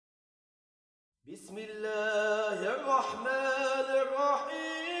بسم الله الرحمن الرحيم.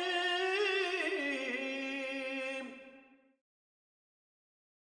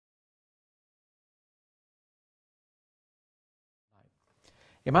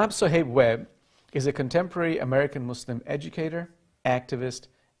 Imam Suhaib Webb is a contemporary American Muslim educator, activist,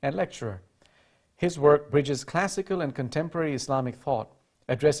 and lecturer. His work bridges classical and contemporary Islamic thought,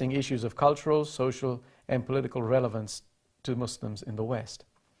 addressing issues of cultural, social, and political relevance to Muslims in the West.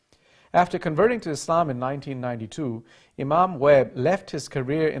 After converting to Islam in 1992, Imam Webb left his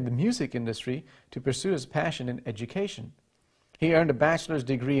career in the music industry to pursue his passion in education. He earned a bachelor's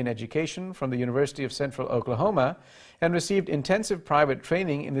degree in education from the University of Central Oklahoma and received intensive private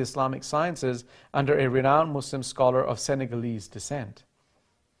training in the Islamic sciences under a renowned Muslim scholar of Senegalese descent.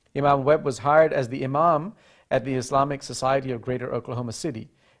 Imam Webb was hired as the Imam at the Islamic Society of Greater Oklahoma City,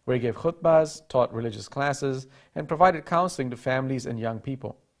 where he gave khutbahs, taught religious classes, and provided counseling to families and young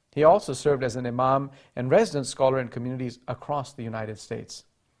people. He also served as an Imam and resident scholar in communities across the United States.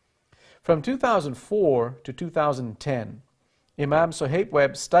 From 2004 to 2010, Imam Suhaib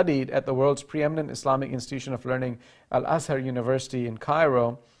Webb studied at the world's preeminent Islamic institution of learning, Al-Azhar University in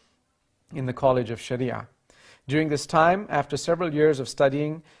Cairo, in the College of Sharia. During this time, after several years of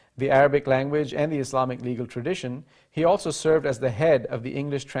studying the Arabic language and the Islamic legal tradition, he also served as the head of the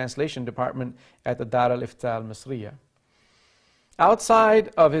English translation department at the Dar al-Ifta al-Misriya.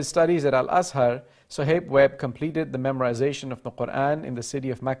 Outside of his studies at Al-Azhar, Suhaib Webb completed the memorization of the Quran in the city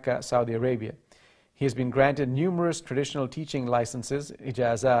of Mecca, Saudi Arabia. He has been granted numerous traditional teaching licenses,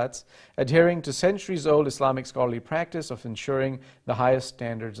 ijazats, adhering to centuries-old Islamic scholarly practice of ensuring the highest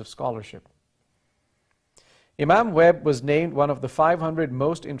standards of scholarship. Imam Webb was named one of the 500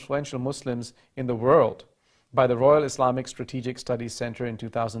 most influential Muslims in the world by the Royal Islamic Strategic Studies Center in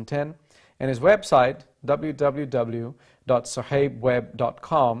 2010, and his website,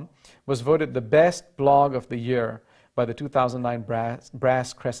 www.suhaibwebb.com, was voted the best blog of the year by the 2009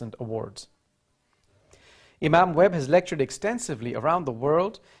 Brass Crescent Awards. Imam Webb has lectured extensively around the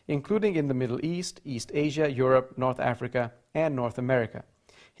world, including in the Middle East, East Asia, Europe, North Africa, and North America.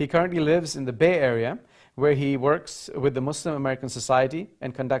 He currently lives in the Bay Area, where he works with the Muslim American Society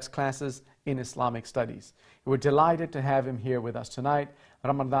and conducts classes in Islamic studies. We're delighted to have him here with us tonight.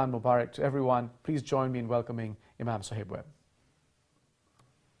 Ramadan Mubarak to everyone. Please join me in welcoming Imam Suhaib Webb.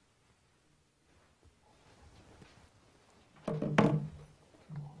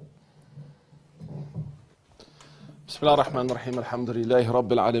 بسم الله الرحمن الرحيم الحمد لله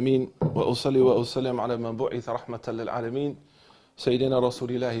رب العالمين وأصلي وأسلم على من بعث رحمة للعالمين سيدنا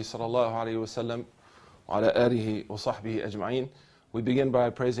رسول الله صلى الله عليه وسلم وعلى آله وصحبه أجمعين. We begin by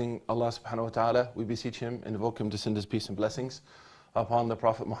praising Allah subhanahu wa ta'ala. We beseech Him, invoke Him to send His peace and blessings upon the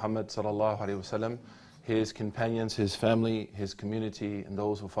Prophet Muhammad sallallahu alaihi wasallam, his companions, his family, his community, and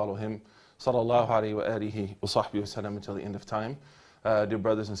those who follow him sallallahu alaihi wa alihi wa sahbihi wasallam until the end of time. Dear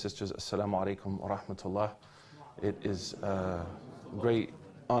brothers and sisters, assalamu alaikum wa rahmatullah. It is a great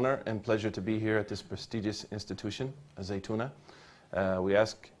honor and pleasure to be here at this prestigious institution, Zaytuna. We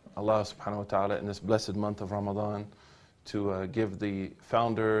ask Allah subhanahu wa ta'ala in this blessed month of Ramadan to give the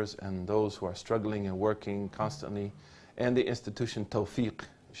founders and those who are struggling and working constantly and the institution tawfiq,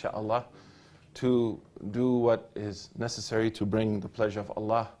 inshaAllah, to do what is necessary to bring the pleasure of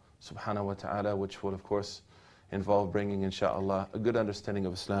Allah subhanahu wa ta'ala, which will of course involve bringing, inshaAllah, a good understanding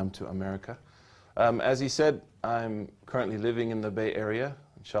of Islam to America. As he said, I'm currently living in the Bay Area.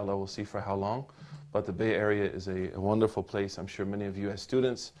 Inshallah, we'll see for how long. But the Bay Area is a wonderful place. I'm sure many of you as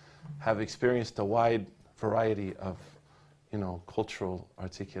students have experienced a wide variety of cultural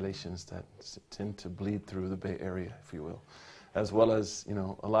articulations that tend to bleed through the Bay Area, if you will, as well as,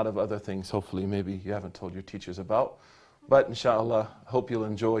 a lot of other things, hopefully, maybe you haven't told your teachers about. But inshallah, hope you'll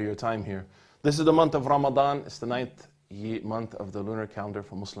enjoy your time here. This is the month of Ramadan. It's the 9th month of the lunar calendar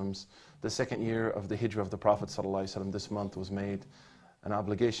for Muslims. The 2nd year of the Hijrah of the Prophet ﷺ. This month was made an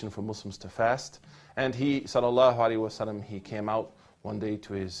obligation for Muslims to fast. And he, sallallahu alaihi wasallam, he came out one day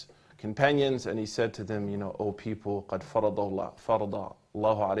to his companions and he said to them, O people, قَدْ فَرَضَ اللَّهُ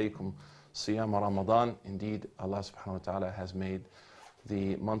عَلَيْكُمْ صِيَامَ Ramadan. Indeed, Allah subhanahu wa ta'ala has made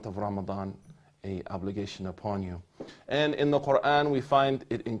the month of Ramadan an obligation upon you. And in the Quran, we find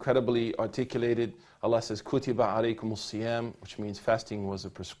it incredibly articulated. Allah says, كُتِبَ عَلَيْكُمُ الصِّيَامِ, which means fasting was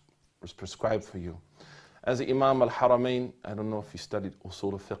prescribed for you. As the Imam al-Haramain, I don't know if you studied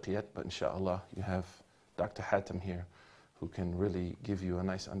Usul al-Fiqh yet, but inshallah, you have Dr. Hatem here, who can really give you a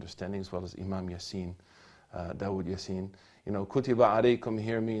nice understanding, as well as Imam Yasin, Dawood Yasin. Kutiba alaykum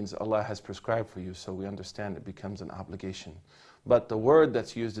here means Allah has prescribed for you, so we understand it becomes an obligation. But the word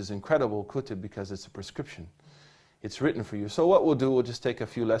that's used is incredible, kutib, because it's a prescription. it's written for you. So what we'll do, we'll just take a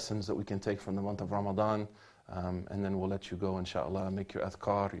few lessons that we can take from the month of Ramadan, and then we'll let you go, inshallah, make your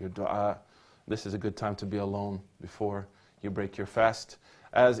adhkar, your dua. This is a good time to be alone before you break your fast.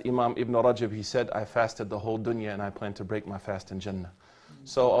 As Imam Ibn Rajab, he said, I fasted the whole dunya and I plan to break my fast in Jannah.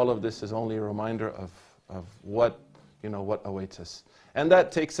 So all of this is only a reminder of what awaits us. And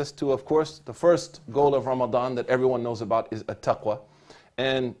that takes us to, of course, the first goal of Ramadan that everyone knows about is at-taqwa.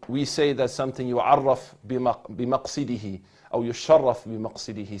 And we say that something yu'arraf bimaqsidihi, or yusharraf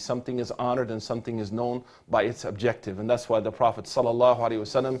bimaqsidihi. Something is honored and something is known by its objective. And that's why the Prophet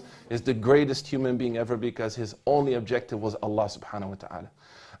ﷺ is the greatest human being ever, because his only objective was Allah subhanahu wa ta'ala.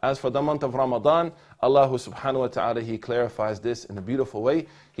 As for the month of Ramadan, Allah subhanahu wa ta'ala, He clarifies this in a beautiful way.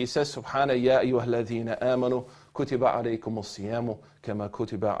 He says, Subhana ya ayyuhalladhina amanu, kutiba alaykum as-siyamu, kama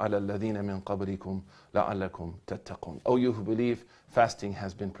kutiba ala alladhina min qablikum, la'allakum tattaqun. O you who believe, fasting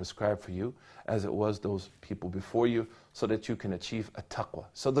has been prescribed for you, as it was those people before you, so that you can achieve a taqwa.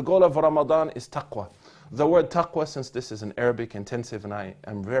 So the goal of Ramadan is taqwa. The word taqwa, since this is an Arabic intensive, and I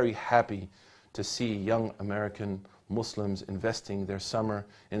am very happy to see young American Muslims investing their summer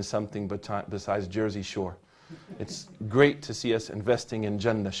in something besides Jersey Shore. It's great to see us investing in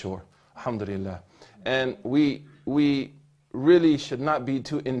Jannah Shore, alhamdulillah. And we really should not be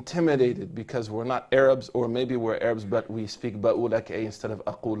too intimidated because we're not Arabs, or maybe we're Arabs but we speak ba'ulak instead of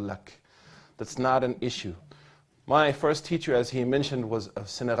aqul lak. That's not an issue. My first teacher, as he mentioned, was of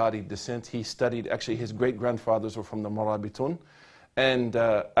Senegali descent. He studied, actually his great-grandfathers were from the Morabitoun. And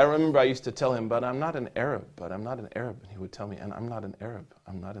I remember I used to tell him, but I'm not an Arab, And he would tell me, and I'm not an Arab,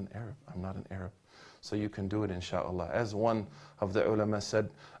 I'm not an Arab. So you can do it, inshallah. As one of the ulama said,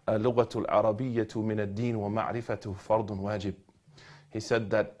 لغة العربية من الدين ومعرفته فرض واجب. He said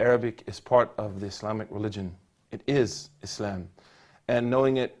that Arabic is part of the Islamic religion. It is Islam. And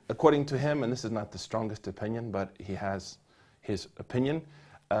knowing it, according to him, and this is not the strongest opinion, but he has his opinion,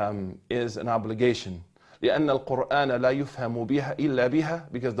 is an obligation. لأن القرآن لا يفهم بها إلا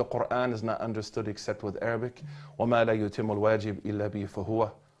بها, because the Quran is not understood except with Arabic. وما لا يتم الواجب إلا به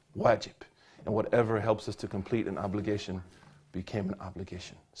فهو واجب. And whatever helps us to complete an obligation became an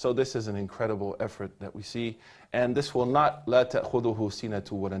obligation. So this is an incredible effort that we see, and this will not لا تأخذه سنة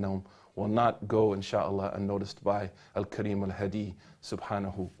ولا نوم, will not go, inshallah, unnoticed by Al-Karim Al-Hadi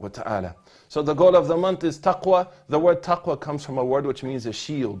subhanahu wa ta'ala. So the goal of the month is taqwa. The word taqwa comes from a word which means a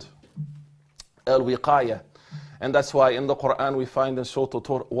shield, al-wiqaya. And that's why in the Quran we find in Surah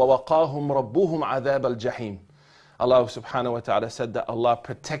Tur, وَوَقَاهُمْ رَبُّهُمْ عَذَابَ الْجَحِيمِ. Allah subhanahu wa ta'ala said that Allah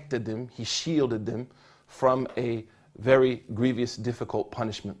protected them, He shielded them from a very grievous, difficult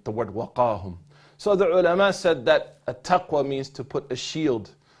punishment. The word waqahum. So the ulama said that a taqwa means to put a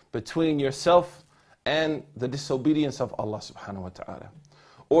shield between yourself and the disobedience of Allah subhanahu wa ta'ala.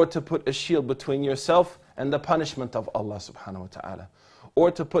 Or to put a shield between yourself and the punishment of Allah subhanahu wa ta'ala.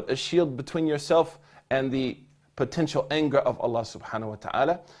 Or to put a shield between yourself and the potential anger of Allah subhanahu wa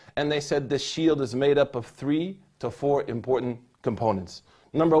ta'ala. And they said this shield is made up of 3 to 4 important components.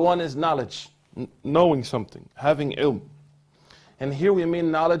 Number 1 is knowledge, knowing something, having ilm. And here we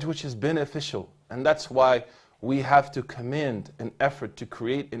mean knowledge which is beneficial. And that's why we have to commend an effort to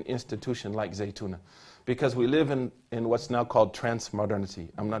create an institution like Zaytuna. Because we live in what's now called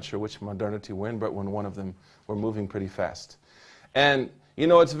trans-modernity. I'm not sure which modernity we're in, but we're in one of them. We're moving pretty fast. And you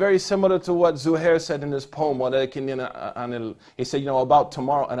know, it's very similar to what Zuhair said in his poem. He said, about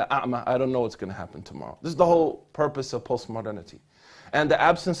tomorrow, and I don't know what's going to happen tomorrow. This is the whole purpose of postmodernity. And the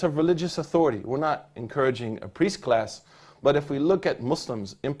absence of religious authority. We're not encouraging a priest class, but if we look at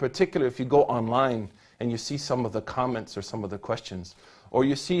Muslims, in particular, if you go online and you see some of the comments or some of the questions, or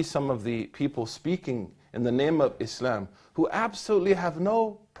you see some of the people speaking in the name of Islam who absolutely have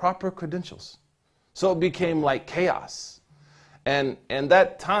no proper credentials. So it became like chaos. And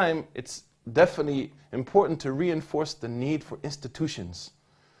that time, it's definitely important to reinforce the need for institutions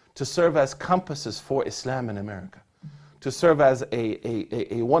to serve as compasses for Islam in America, to serve as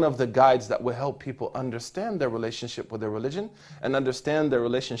a one of the guides that will help people understand their relationship with their religion and understand their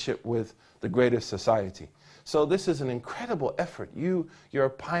relationship with the greater society. So this is an incredible effort. You're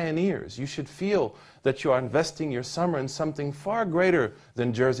pioneers. You should feel that you are investing your summer in something far greater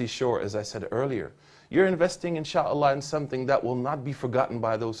than Jersey Shore, as I said earlier. You're investing, inshallah, in something that will not be forgotten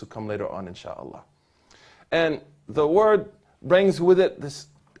by those who come later on, inshallah. And the word brings with it this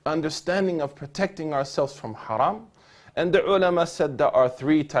understanding of protecting ourselves from haram. And the ulama said there are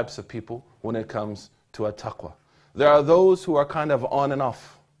 3 types of people when it comes to a taqwa. There are those who are kind of on and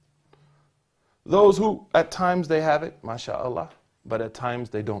off. Those who, at times they have it, mashallah, but at times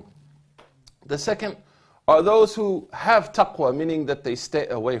they don't. The second are those who have taqwa, meaning that they stay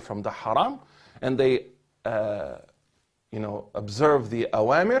away from the haram, and they observe the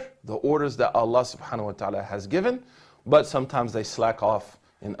awamir, the orders that Allah subhanahu wa ta'ala has given, but sometimes they slack off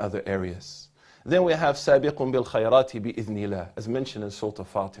in other areas. Then we have sabiqun bil khayrati bi idhnillah, as mentioned in Surah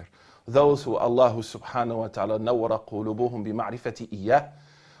Fatir. Those who Allah subhanahu wa ta'ala nawwara qulubuhum bi ma'rifati iyyah,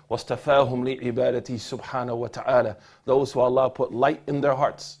 wastafahum li ibadati subhanahu wa ta'ala. Those who Allah put light in their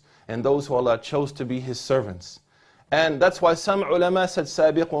hearts, and those who Allah chose to be His servants. And that's why some ulama said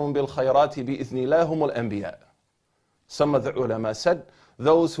sabiqun bil khayrati bi idhnillah humul anbiya. Some of the ulama said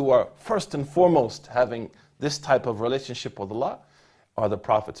those who are first and foremost having this type of relationship with Allah are the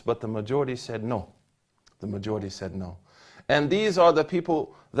prophets. But the majority said no. The majority said no. And these are the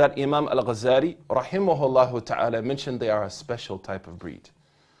people that Imam al-Ghazali rahimahullah ta'ala mentioned they are a special type of breed.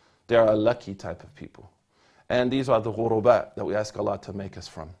 They are a lucky type of people. And these are the ghurubat that we ask Allah to make us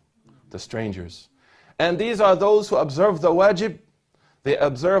from, the strangers. And these are those who observe the wajib, they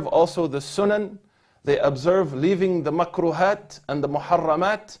observe also the sunan, they observe leaving the makruhat and the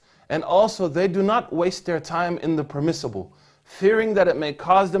muharramat, and also they do not waste their time in the permissible, fearing that it may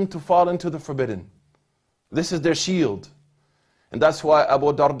cause them to fall into the forbidden. This is their shield. And that's why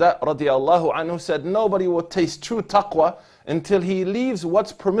Abu Darda radiallahu anhu said, nobody will taste true taqwa until he leaves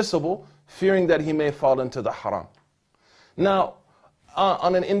what's permissible, fearing that he may fall into the haram. Now,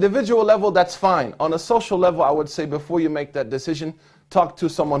 on an individual level, that's fine. On a social level, I would say before you make that decision, talk to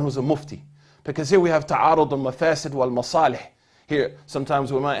someone who's a mufti. Because here we have ta'arud al-mafasid wal-masalih. Here,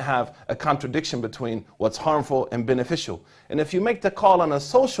 sometimes we might have a contradiction between what's harmful and beneficial. And if you make the call on a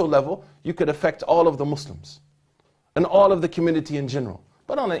social level, you could affect all of the Muslims and all of the community in general.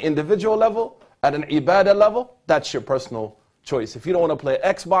 But on an individual level, at an ibadah level, that's your personal choice. If you don't want to play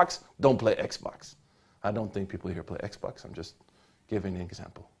Xbox, don't play Xbox. I don't think people here play Xbox. I'm just giving an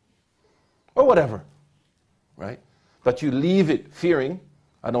example. Or whatever, right? But you leave it fearing,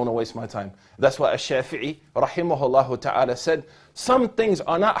 I don't want to waste my time. That's why Ash-Shafi'i, rahimahullah ta'ala, said, some things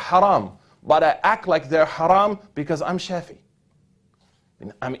are not haram, but I act like they're haram because I'm Shafi.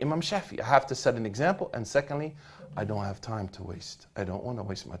 I'm Imam Shafi. I have to set an example. And secondly, I don't have time to waste. I don't want to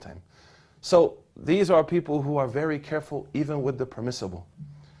waste my time. So these are people who are very careful even with the permissible.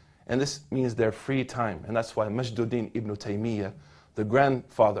 And this means their free time. And that's why Majduddin ibn Taymiyyah, the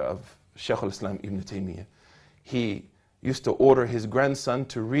grandfather of Shaykh al-Islam ibn Taymiyyah, he used to order his grandson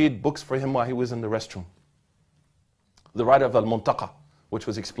to read books for him while he was in the restroom. The writer of Al-Muntaqa, which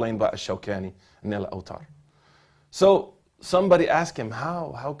was explained by Ash-Shawkani and Al-Awtar. So somebody asked him,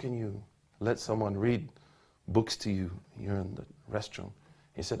 how can you let someone read books to you? You're in the restroom.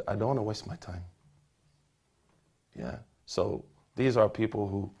 He said, I don't want to waste my time. Yeah. So these are people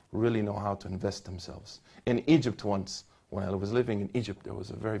who really know how to invest themselves. In Egypt once, when I was living in Egypt, there was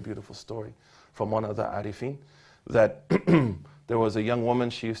a very beautiful story from one of the Arifin, that there was a young woman,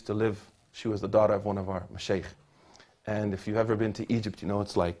 she used to live, she was the daughter of one of our mashaykh. And if you've ever been to Egypt, you know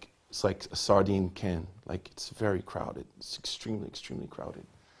it's like a sardine can. Like it's very crowded. It's extremely, extremely crowded.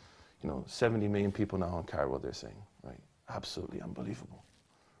 70 million people now in Cairo, they're saying, right? Absolutely unbelievable,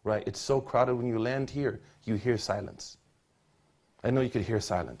 right? It's so crowded when you land here, you hear silence. I know you could hear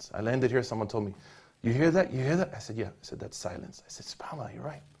silence. I landed here, someone told me, you hear that? You hear that? I said, yeah. I said, that's silence. I said, subhanAllah, you're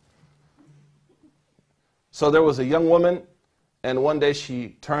right. So there was a young woman, and one day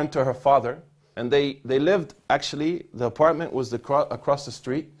she turned to her father, and they lived, actually, the apartment was across the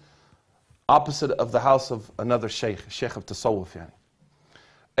street, opposite of the house of another sheikh of Tasawwuf. Yani.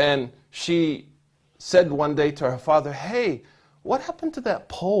 And she said one day to her father, hey, what happened to that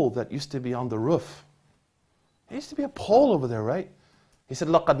pole that used to be on the roof? There used to be a pole over there, right? He said,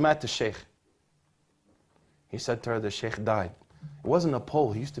 لَقَدْ مَاتَ الشَّيْخ. He said to her, the sheikh died. It wasn't a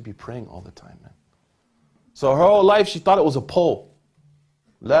pole, he used to be praying all the time, man. So her whole life she thought it was a pole.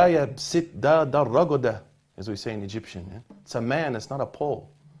 La yabsit da ragoda, as we say in Egyptian. Yeah? It's a man, it's not a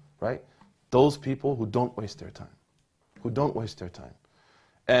pole, right? Those people who don't waste their time. Who don't waste their time.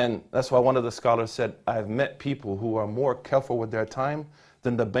 And that's why one of the scholars said, I've met people who are more careful with their time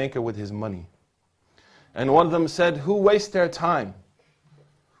than the banker with his money. And one of them said, who wastes their time?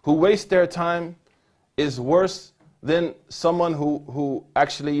 Who wastes their time is worse than someone who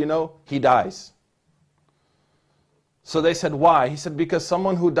actually, he dies. So they said, why? He said, because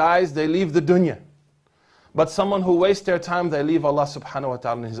someone who dies, they leave the dunya. But someone who wastes their time, they leave Allah subhanahu wa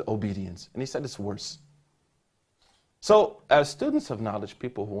ta'ala in His obedience. And he said it's worse. So as students of knowledge,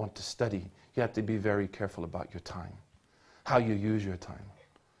 people who want to study, you have to be very careful about your time. How you use your time.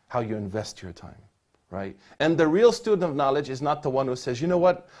 How you invest your time. Right? And the real student of knowledge is not the one who says, you know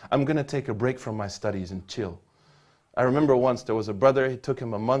what, I'm going to take a break from my studies and chill. I remember once there was a brother, it took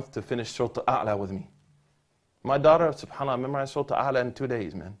him a month to finish Surah A'la with me. My daughter, subhanAllah, memorized Surah A'la in 2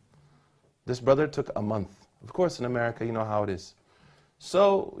 days, man. This brother took a month Of course, in America, you know how it is.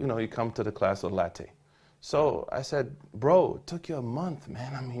 So, you come to the class with a latte. So I said, bro, it took you a month,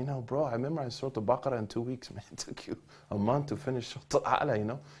 man. I mean, bro, I memorized Surah Al-Baqarah in 2 weeks, man. It took you a month to finish Surah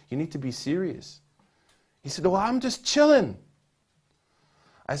Al-A'la, You need to be serious. He said, well, I'm just chilling.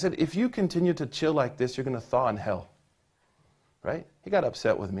 I said, if you continue to chill like this, you're going to thaw in hell. Right? He got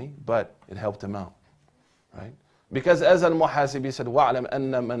upset with me, but it helped him out. Right? Because as Al-Muhasibi said, وَعْلَمْ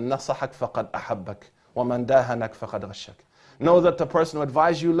أَنَّ مَنْ نَصَحَكْ فَقَدْ أَحَبَّكْ وَمَنْ دَاهَنَكْ فَقَدْ غَشَّكْ. Know that the person who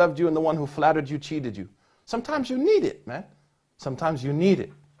advised you loved you and the one who flattered you cheated you. Sometimes you need it, man. Sometimes you need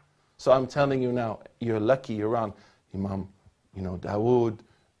it. So I'm telling you now, you're lucky you're around Imam, Dawood,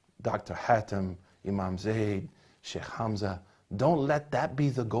 Dr. Hatem, Imam Zayd, Sheikh Hamza. Don't let that be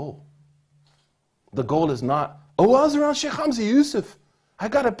the goal. The goal is not, oh, I was around Sheikh Hamza Yusuf. I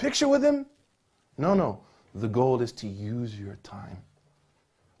got a picture with him. No. The goal is to use your time.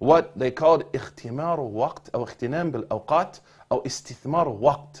 What they called اختمار وقت أو اغتنام بالأوقات أو استثمار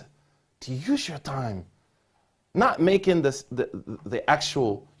وقت. To use your time. Not making this, the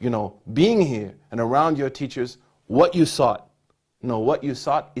actual, being here and around your teachers what you sought. No, what you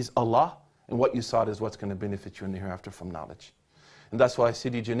sought is Allah, and what you sought is what's going to benefit you in the hereafter from knowledge. And that's why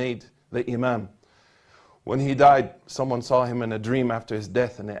Sidi Junaid, the Imam, when he died, someone saw him in a dream after his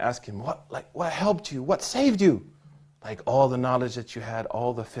death, and they asked him, what helped you? What saved you? Like all the knowledge that you had,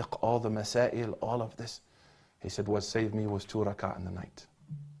 all the fiqh, all the masail, all of this. He said, what saved me was 2 rak'ah in the night,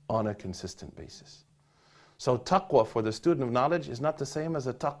 on a consistent basis. So taqwa for the student of knowledge is not the same as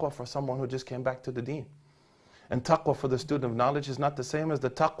the taqwa for someone who just came back to the deen. And taqwa for the student of knowledge is not the same as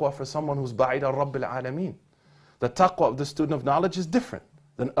the taqwa for someone who's ba'id al-Rabbil Alameen. The taqwa of the student of knowledge is different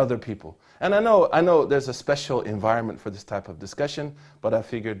than other people. And I know there's a special environment for this type of discussion, but I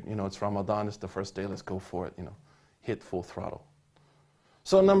figured, it's Ramadan, it's the first day, let's go for it, hit full throttle.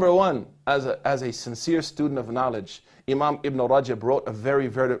 So number one, as a sincere student of knowledge, Imam Ibn Rajab wrote a very,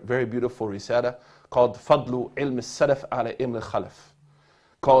 very, very beautiful risala called Fadlu Ilm al-Salaf ala Ilm al-Khalaf,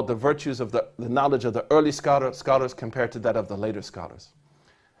 called the virtues of the knowledge of the early scholars compared to that of the later scholars.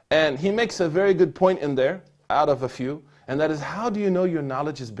 And he makes a very good point in there, out of a few, and that is, how do you know your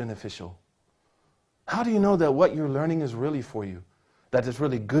knowledge is beneficial? How do you know that what you're learning is really for you, that is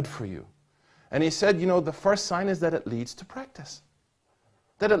really good for you? And he said, the first sign is that it leads to practice,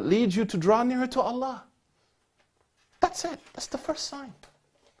 that it leads you to draw nearer to Allah. That's it. That's the first sign.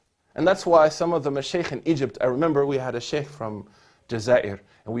 And that's why some of the mashaykh in Egypt, I remember we had a shaykh from Jazair,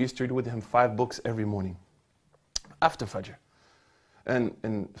 and we used to read with him 5 books every morning, after Fajr. And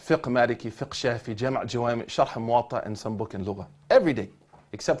fiqh Maliki, fiqh Shafi, Jama' Jawami, Sharh Muwatta, and some book in Lugha. Every day,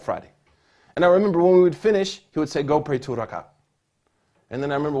 except Friday. And I remember when we would finish, he would say, go pray 2 rak'ah. And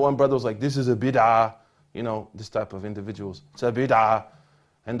then I remember one brother was like, this is a bid'ah, this type of individuals. It's a bid'ah.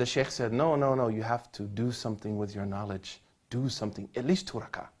 And the shaykh said, no, you have to do something with your knowledge. Do something, at least 2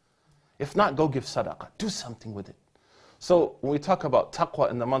 rak'ah. If not, go give sadaqah. Do something with it. So when we talk about taqwa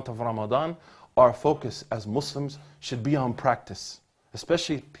in the month of Ramadan, our focus as Muslims should be on practice,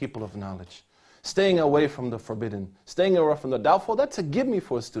 especially people of knowledge. Staying away from the forbidden, staying away from the doubtful, that's a give me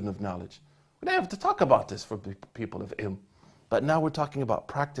for a student of knowledge. We don't have to talk about this for people of ilm. But now we're talking about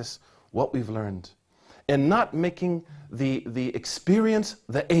practice, what we've learned. And not making the experience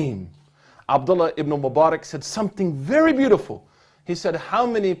the aim. Abdullah ibn Mubarak said something very beautiful. He said, how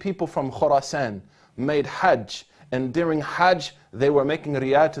many people from Khurasan made Hajj, and during Hajj they were making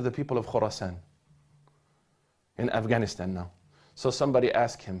riyah to the people of Khurasan in Afghanistan now. So somebody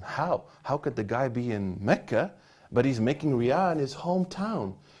asked him, how? How could the guy be in Mecca, but he's making riyah in his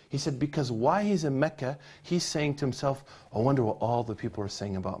hometown? He said, because while he's in Mecca, he's saying to himself, I wonder what all the people are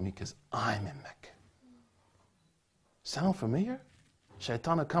saying about me because I'm in Mecca. Sound familiar?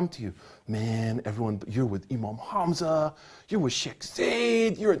 Shaitan will come to you. Man, everyone, you're with Imam Hamza, you're with Sheikh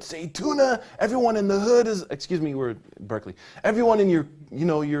Zayd, you're at Zaytuna, everyone in the hood is, we're at Berkeley. Everyone in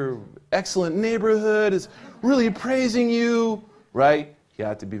your excellent neighborhood is really praising you, right? You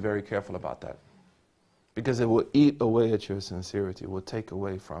have to be very careful about that. Because it will eat away at your sincerity, it will take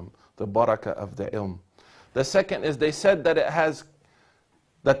away from the barakah of the ilm. The second is they said that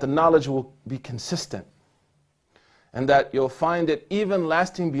that the knowledge will be consistent. And that you'll find it even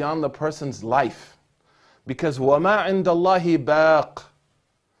lasting beyond the person's life. Because وَمَا عِنْدَ اللَّهِ بَاقٍ.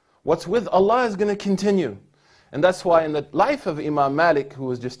 What's with Allah is going to continue. And that's why in the life of Imam Malik, who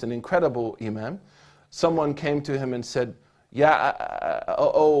was just an incredible Imam, someone came to him and said,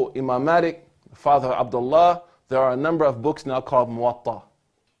 Imam Malik, Father Abdullah, there are a number of books now called Muwatta.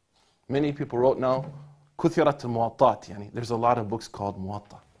 Many people wrote now, كُثِرَتْ الْمُوَطَّات, there's a lot of books called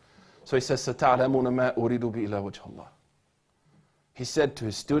Muwatta. So he says, سَتَعْلَمُونَ مَا أُرِيدُ بِإِلَى وَجْهَ اللَّهِ. He said to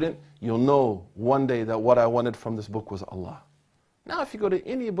his student, you'll know one day that what I wanted from this book was Allah. Now if you go to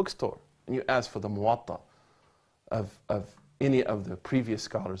any bookstore and you ask for the Muwatta of any of the previous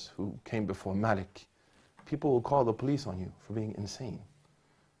scholars who came before Malik, people will call the police on you for being insane.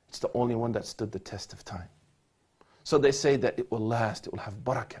 It's the only one that stood the test of time. So they say that it will last, it will have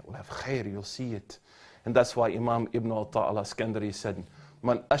barakah, it will have khair, you'll see it. And that's why Imam Ibn Ata al-Iskandari said,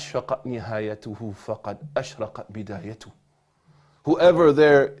 Man ashraqat nihayatuhu faqad ashraqat bidayatuhu. Whoever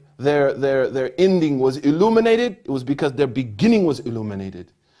their ending was illuminated, it was because their beginning was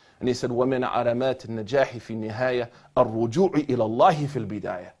illuminated. And he said, وَمِنْ عَلَمَاتِ النَّجَاحِ فِي النِّهَايَةِ الرُّجُوعِ إِلَى اللَّهِ فِي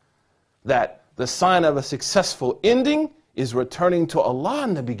الْبِدَايَةِ. That the sign of a successful ending is returning to Allah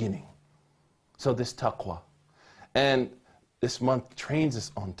in the beginning. So this taqwa. And this month trains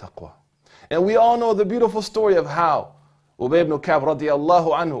us on taqwa. And we all know the beautiful story of how Ubay ibn Ka'b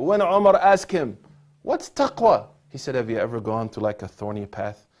radiyallahu anhu, when Umar asked him, what's taqwa? He said, have you ever gone to like a thorny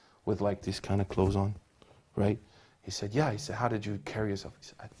path with like these kind of clothes on? Right? He said, yeah. He said, how did you carry yourself? He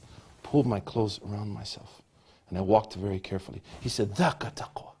said, I pulled my clothes around myself and I walked very carefully. He said, dhaka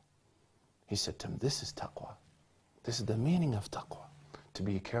taqwa. He said to him, this is taqwa. This is the meaning of taqwa, to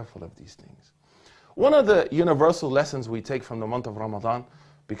be careful of these things. One of the universal lessons we take from the month of Ramadan,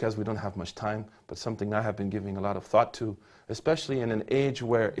 because we don't have much time, but something I have been giving a lot of thought to, especially in an age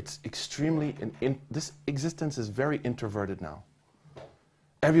where it's extremely, this existence is very introverted now.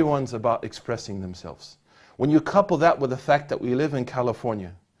 Everyone's about expressing themselves. When you couple that with the fact that we live in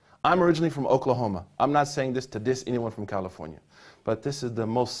California, I'm originally from Oklahoma. I'm not saying this to diss anyone from California, but this is the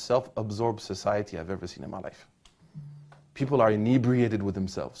most self-absorbed society I've ever seen in my life. People are inebriated with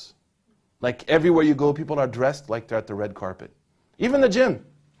themselves. Like everywhere you go, people are dressed like they're at the red carpet. Even the gym.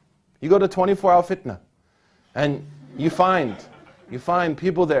 You go to 24-hour fitna, and you find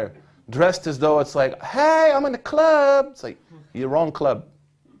people there dressed as though it's like, hey, I'm in the club. It's like, you're wrong club.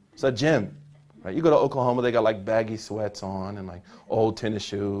 It's a gym. Right? You go to Oklahoma, they got like baggy sweats on and like old tennis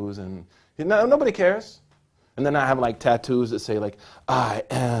shoes, and nobody cares. And then I have like tattoos that say like, I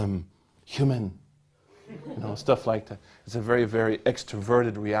am human. Stuff like that. It's a very, very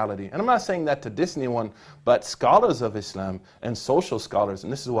extroverted reality. And I'm not saying that to diss anyone, but scholars of Islam and social scholars,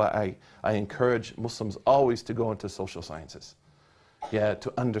 and this is why I encourage Muslims always to go into social sciences. Yeah,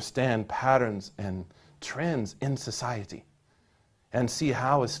 to understand patterns and trends in society and see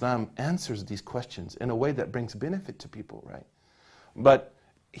how Islam answers these questions in a way that brings benefit to people, right? But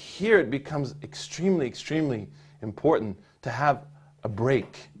here it becomes extremely, extremely important to have a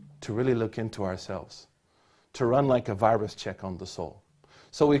break to really look into ourselves, to run like a virus check on the soul.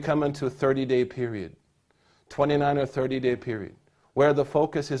 So we come into a 30-day period, 29 or 30-day period, where the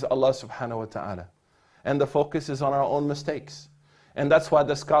focus is Allah subhanahu wa ta'ala. And the focus is on our own mistakes. And that's why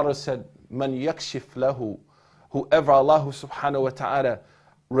the scholars said, Man yakshif lahu, whoever Allah subhanahu wa ta'ala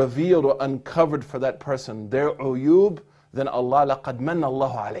revealed or uncovered for that person their uyub, then Allah laqad manna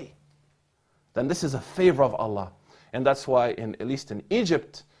Allahu alayh. Then this is a favor of Allah. And that's why, at least in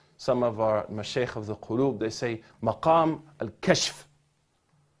Egypt, some of our mashaykh of the qulub, they say, maqam al-kashf,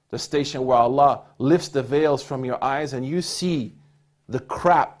 the station where Allah lifts the veils from your eyes and you see the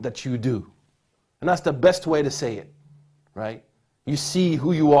crap that you do. And that's the best way to say it, right? You see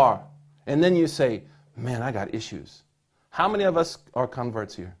who you are. And then you say, man, I got issues. How many of us are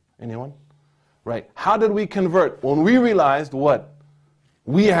converts here? Anyone? Right? How did we convert? When we realized what?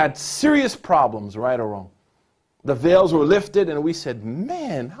 We had serious problems, right or wrong. The veils were lifted and we said,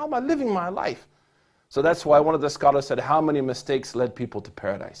 man, how am I living my life? So that's why one of the scholars said, how many mistakes led people to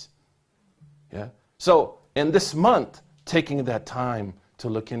paradise? Yeah. So in this month, taking that time to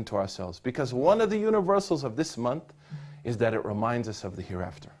look into ourselves, because one of the universals of this month is that it reminds us of the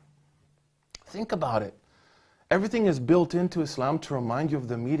hereafter. Think about it. Everything is built into Islam to remind you of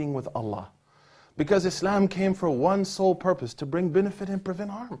the meeting with Allah. Because Islam came for one sole purpose, to bring benefit and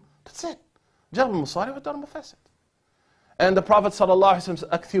prevent harm. That's it. And the Prophet ﷺ,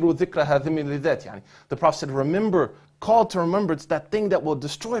 the Prophet said, remember, call to remembrance that thing that will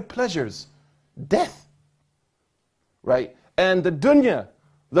destroy pleasures, death. Right? And the dunya,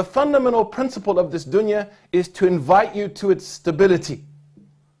 the fundamental principle of this dunya is to invite you to its stability,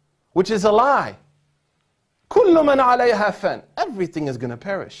 which is a lie. كُلُّ مَنْ عَلَيْهَا فَانٍ. Everything is going to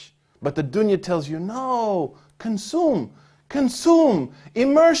perish. But the dunya tells you, no, consume,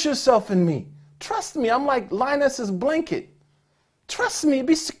 immerse yourself in me. Trust me, I'm like Linus's blanket. Trust me,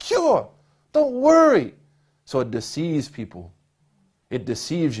 be secure. Don't worry. So it deceives people. It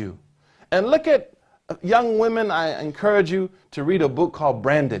deceives you. And look at young women, I encourage you to read a book called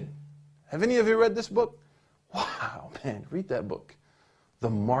Branded. Have any of you read this book? Wow, man, read that book. The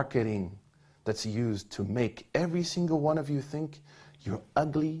marketing, that's used to make every single one of you think you're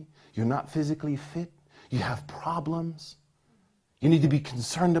ugly, you're not physically fit, you have problems, you need to be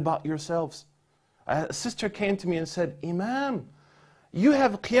concerned about yourselves. A sister came to me and said, Imam, you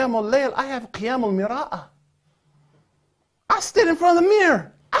have Qiyam al-Layl, I have Qiyam al-Mira'ah. I stood in front of the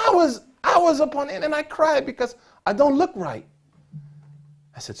mirror. I was upon it and I cried because I don't look right.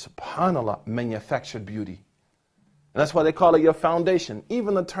 I said, SubhanAllah, manufactured beauty. And that's why they call it your foundation.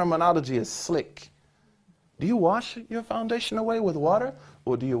 Even the terminology is slick. Do you wash your foundation away with water,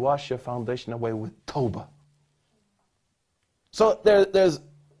 or do you wash your foundation away with tawbah? So there's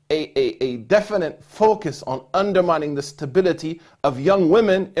a definite focus on undermining the stability of young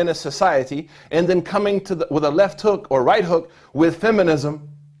women in a society, and then coming to with a left hook or right hook with feminism.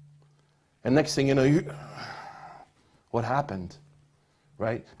 And next thing you know, what happened?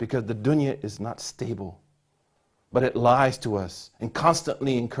 Right? Because the dunya is not stable. But it lies to us and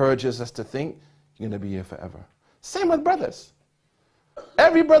constantly encourages us to think you're going to be here forever. Same with brothers.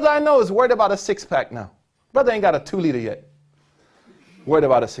 Every brother I know is worried about a six-pack now. Brother ain't got a 2-liter yet. Worried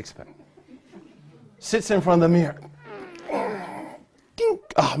about a six-pack. Sits in front of the mirror.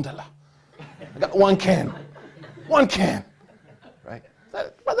 Alhamdulillah. I got 1 can. 1 can. Right?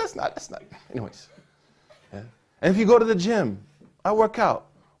 But that's not. Anyways. Yeah. And if you go to the gym, I work out.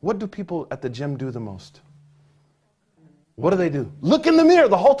 What do people at the gym do the most? What do? Look in the mirror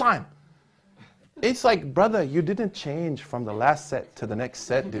the whole time. It's like, brother, you didn't change from the last set to the next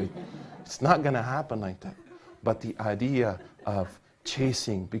set, dude. It's not going to happen like that. But the idea of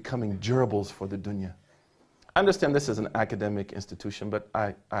chasing, becoming gerbils for the dunya. I understand this is an academic institution, but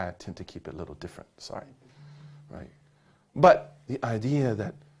I tend to keep it a little different. Sorry. Right? But the idea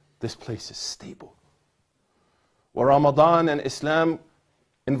that this place is stable. Where Ramadan and Islam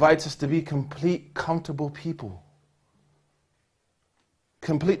invites us to be complete, comfortable people.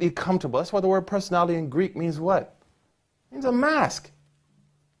 Completely comfortable. That's why the word personality in Greek means what? It means a mask.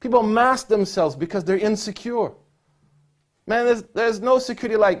 People mask themselves because they're insecure. Man, there's no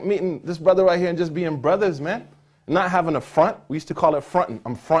security like meeting this brother right here and just being brothers, man. Not having a front. We used to call it fronting.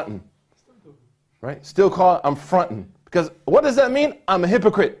 I'm fronting. Right? Still call it I'm fronting. Because what does that mean? I'm a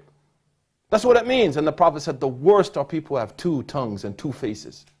hypocrite. That's what it means. And the Prophet said the worst are people who have 2 tongues and 2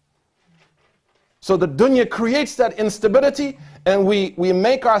 faces. So the dunya creates that instability, and we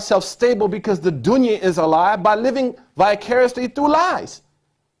make ourselves stable because the dunya is a lie by living vicariously through lies.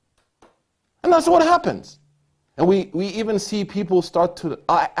 And that's what happens. And we even see people start to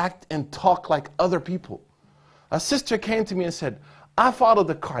act and talk like other people. A sister came to me and said, I follow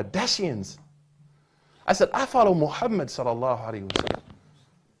the Kardashians. I said, I follow Muhammad sallallahu alaihi wasallam.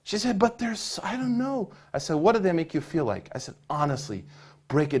 She said, but there's, I don't know. I said, what do they make you feel like? I said, honestly,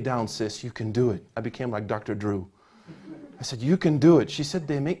 break it down, sis. You can do it. I became like Dr. Drew. I said, you can do it. She said,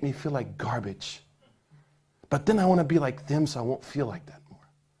 they make me feel like garbage. But then I want to be like them so I won't feel like that more.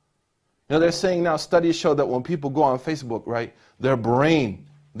 You know, they're saying now, studies show that when people go on Facebook, right, their brain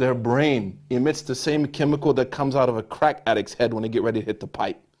emits the same chemical that comes out of a crack addict's head when they get ready to hit the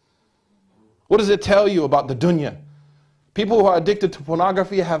pipe. What does it tell you about the dunya? People who are addicted to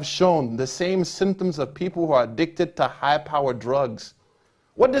pornography have shown the same symptoms of people who are addicted to high-powered drugs.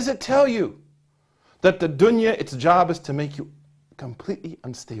 What does it tell you? That the dunya, its job is to make you completely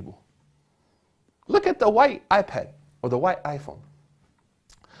unstable. Look at the white iPad or the white iPhone.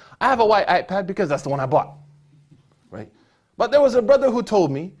 I have a white iPad because that's the one I bought. Right? But there was a brother who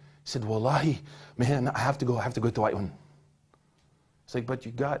told me, he said, Wallahi, man, I have to go with the white one. It's like, but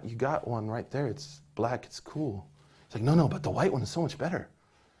you got one right there. It's black, it's cool. It's like, no, but the white one is so much better.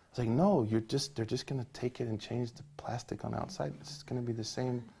 It's like, no, they're just going to take it and change the plastic on the outside. It's going to be the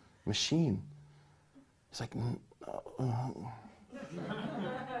same machine. It's like,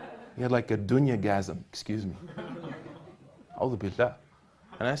 he had like a dunya-gasm, excuse me. A'udhu billah.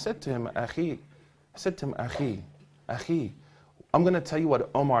 And I said to him, Akhi, I'm going to tell you what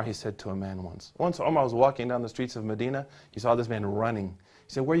Omar, he said to a man once. Once Omar was walking down the streets of Medina, he saw this man running.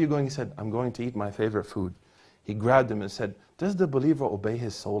 He said, where are you going? He said, I'm going to eat my favorite food. He grabbed him and said, does the believer obey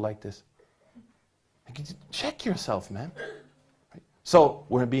his soul like this? Check yourself, man. Right? So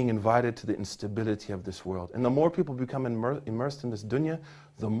we're being invited to the instability of this world. And the more people become immersed in this dunya,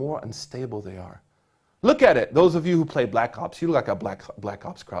 the more unstable they are. Look at it. Those of you who play Black Ops, you look like a Black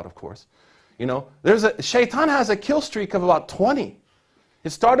Ops crowd, of course. You know, Shaitan has a kill streak of about 20. It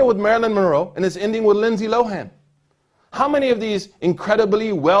started with Marilyn Monroe and it's ending with Lindsay Lohan. How many of these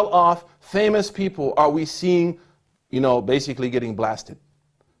incredibly well-off, famous people are we seeing, you know, basically getting blasted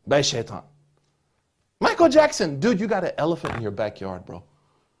by Shaitan? Michael Jackson, dude, you got an elephant in your backyard, bro.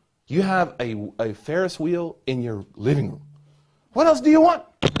 You have a Ferris wheel in your living room. What else do you want?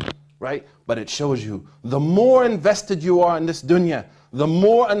 right? But it shows you, the more invested you are in this dunya, the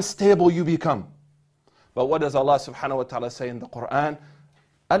more unstable you become. But what does Allah subhanahu wa ta'ala say in the Quran?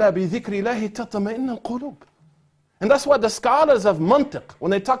 أَلَا بِذِكْرِ اللَّهِ تَطْمَئِنُّ الْقُلُوبِ. And that's what the scholars of mantiq,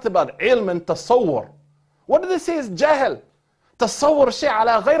 when they talked about ilm and tasawwur, what do they say is jahl? Tasawwur shay'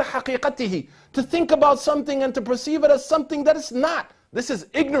 ala ghayr haqiqatihi. To think about something and to perceive it as something that it's not. This is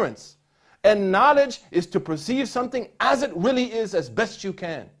ignorance. And knowledge is to perceive something as it really is, as best you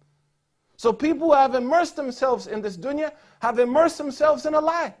can. So people who have immersed themselves in this dunya have immersed themselves in a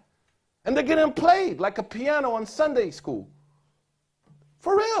lie. And they're getting played like a piano in Sunday school.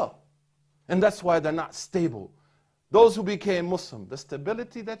 For real. And that's why they're not stable. Those who became Muslim, the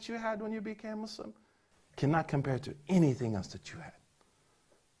stability that you had when you became Muslim cannot compare to anything else that you had.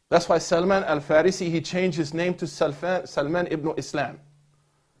 That's why Salman al-Farisi, he changed his name to Salman ibn Islam.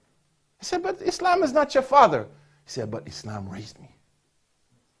 He said, but Islam is not your father. He said, but Islam raised me.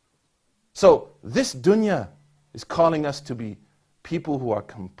 So this dunya is calling us to be people who are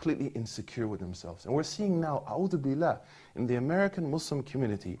completely insecure with themselves. And we're seeing now, a'udhu billah, in the American Muslim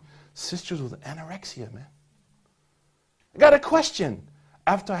community, sisters with anorexia, man. I got a question.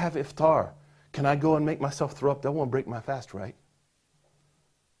 After I have iftar, can I go and make myself throw up? That won't break my fast, right?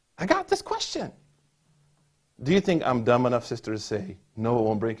 I got this question. Do you think I'm dumb enough, sister, to say, no, it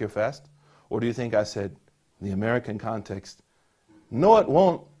won't break your fast? Or do you think I said, in the American context, no, it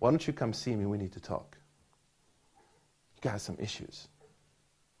won't. Why don't you come see me? We need to talk. You got some issues.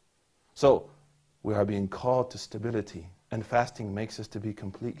 So, we are being called to stability. And fasting makes us to be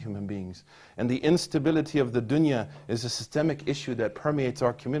complete human beings. And the instability of the dunya is a systemic issue that permeates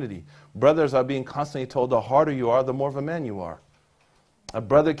our community. Brothers are being constantly told, the harder you are, the more of a man you are. A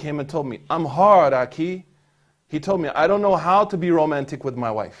brother came and told me, I'm hard, Aki. He told me, I don't know how to be romantic with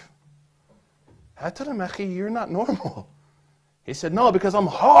my wife. I told him, Aki, you're not normal. He said, no, because I'm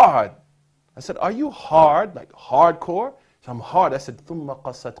hard. I said, are you hard, like hardcore? He said, I'm hard. I said, ثُمَّ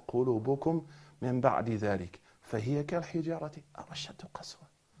قَسَتْ قُلُوبُكُمْ مِنْ بَعْدِ ذَلِكَ فَهِيَ كَالْحِجَارَةِ أَوْ أَشَدُّ قَسْوَةً.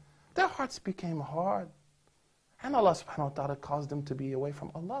 Their hearts became hard. And Allah subhanahu wa ta'ala caused them to be away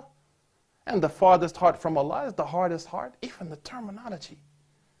from Allah. And the farthest heart from Allah is the hardest heart, even the terminology.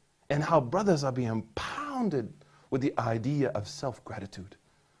 And how brothers are being pounded with the idea of self-gratitude.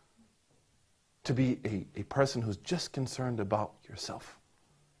 To be a person who's just concerned about yourself.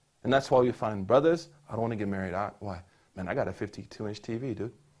 And that's why we find brothers, I don't want to get married. Why? Man, I got a 52-inch TV,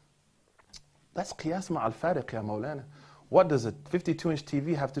 dude. That's qiyas ma'al fariq, ya Mawlana. What does a 52-inch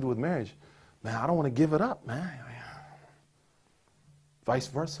TV have to do with marriage? Man, I don't want to give it up, man. Vice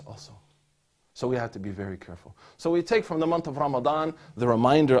versa also. So we have to be very careful. So we take from the month of Ramadan the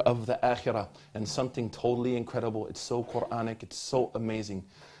reminder of the akhirah and something totally incredible. It's so Quranic, it's so amazing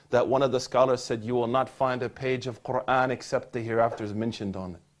that one of the scholars said you will not find a page of Quran except the hereafter is mentioned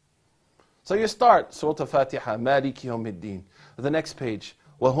on it. So you start Surah Al-Fatiha, Maliki Yawmiddin. The next page,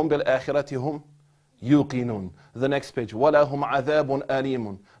 وَهُمْ بِالْآخِرَةِ هُمْ يُوقِنُونَ. The next page, وَلَهُمْ عَذَابٌ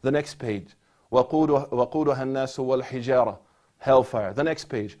أَلِيمٌ. The next page, وَقُودُهَا النَّاسُ وَالْحِجَارَةُ. Hellfire. The next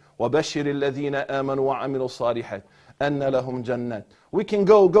page, وَبَشِّرِ الَّذِينَ آمَنُوا وَعَمِلُوا الصَّالِحَاتِ أَنَّ لَهُمْ جَنَّاتٍ. We can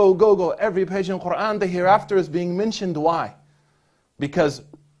go. Every page in Quran, the hereafter is being mentioned. Why? Because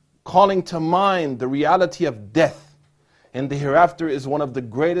calling to mind the reality of death and the hereafter is one of the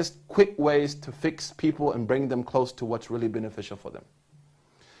greatest quick ways to fix people and bring them close to what's really beneficial for them.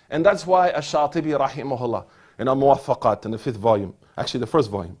 And that's why Ash-Shatibi rahimahullah in Al-Muwaffaqat in the 5th volume, actually the 1st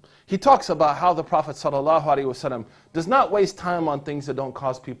volume, he talks about how the Prophet sallallahu alaihi wasallam does not waste time on things that don't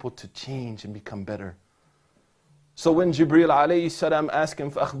cause people to change and become better. So when Jibreel alayhi salam asked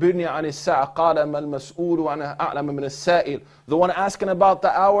him, فَأَخْبِرْنِي عَنِ السَّاعَةِ قَالَ مَا الْمَسْئُولُ عَنْهَا أَعْلَمَ مِنَ السَّائِلِ. The one asking about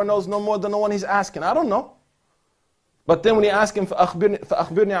the hour knows no more than the one he's asking. I don't know. But then when he asked him, فَأَخْبِرْنِي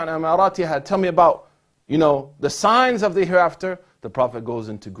عَنْ أَمَارَاتِهَا, tell me about, the signs of the hereafter, the Prophet goes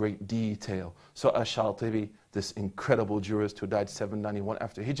into great detail. So Ash-Shatibi, this incredible jurist who died 791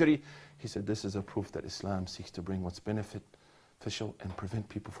 after Hijri, he said this is a proof that Islam seeks to bring what's beneficial and prevent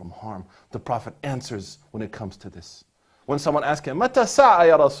people from harm. The Prophet answers when it comes to this. When someone asks him, مَتَى سَاعَ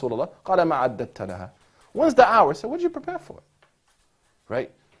يَا رَسُولَ اللَّهِ قَالَ مَا عَدَّدْتَ لَهَا. When's the hour? He said, what did you prepare for it?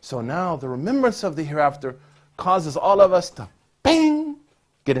 Right? So now the remembrance of the hereafter causes all of us to, bang,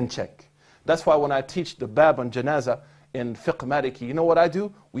 get in check. That's why when I teach the bab on janazah in fiqh maliki, you know what I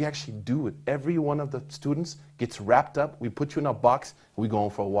do? We actually do it. Every one of the students gets wrapped up. We put you in a box, and we go on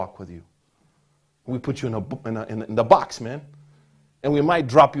for a walk with you. We put you in the box, man. And we might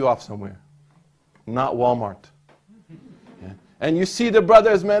drop you off somewhere. Not Walmart. Yeah. And you see the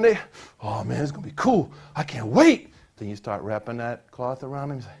brothers, man, oh man, it's going to be cool. I can't wait. Then you start wrapping that cloth around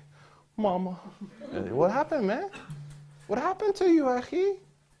them. He's like, Mama. What happened, man? What happened to you, Akhi?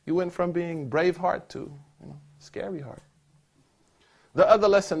 He went from being brave heart to scary heart. The other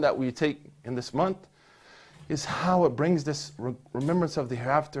lesson that we take in this month is how it brings this remembrance of the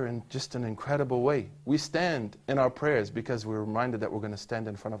hereafter in just an incredible way. We stand in our prayers because we're reminded that we're going to stand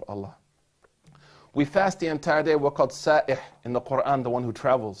in front of Allah. We fast the entire day. We're called sa'ih in the Quran, the one who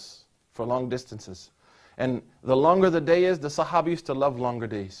travels for long distances. And the longer the day is, the Sahaba used to love longer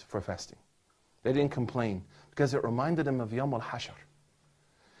days for fasting. They didn't complain because it reminded them of Yawm al-Hashr.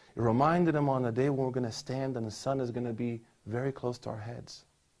 It reminded them on a day when we're going to stand and the sun is going to be very close to our heads.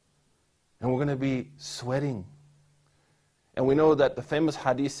 And we're going to be sweating. And we know that the famous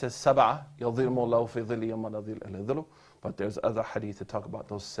hadith says, Sab'a, يَظِلْمُ اللَّهُ فِي ظِلِّ يَوْمَ لَا ظِلَّ إِلَّا ظِلُّهُ. But there's other hadith that talk about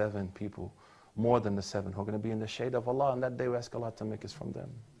those 7 people, more than the 7, who are going to be in the shade of Allah. And that day we ask Allah to make us from them.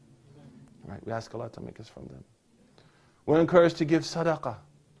 Right? We ask Allah to make us from them. We're encouraged to give sadaqah,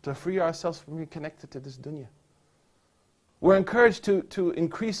 to free ourselves from being connected to this dunya. We're encouraged to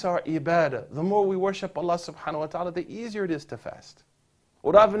increase our ibadah. The more we worship Allah subhanahu wa ta'ala, the easier it is to fast.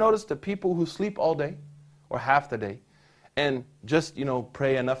 What I've noticed, the people who sleep all day, or half the day, and just,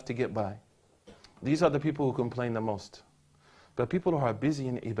 pray enough to get by, these are the people who complain the most. But people who are busy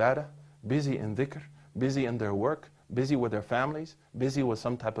in ibadah, busy in dhikr, busy in their work, busy with their families, busy with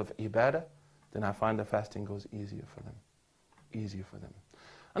some type of ibadah, then I find the fasting goes easier for them. Easier for them.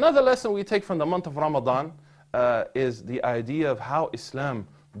 Another lesson we take from the month of Ramadan is the idea of how Islam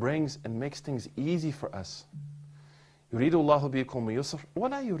brings and makes things easy for us. يُرِيدُ اللَّهُ بِكُمْ يُسْرًا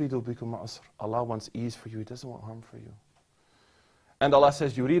وَلَا يُرِيدُ بِكُمْ عُسْرًا. Allah wants ease for you, He doesn't want harm for you. And Allah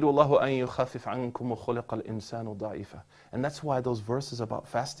says, يُرِيدُ اللَّهُ أَن يُخَفِّفْ عَنْكُمْ وَخُلِقَ الْإِنسَانُ ضَعِيفًا. And that's why those verses about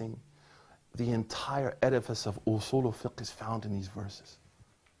fasting, the entire edifice of usul al-fiqh is found in these verses.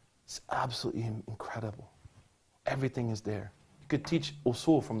 It's absolutely incredible. Everything is there. You could teach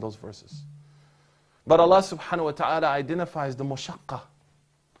usul from those verses. But Allah subhanahu wa ta'ala identifies the mushaqqa.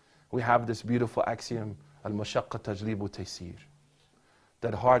 We have this beautiful axiom, al-mushaqqa tajlibu taysir,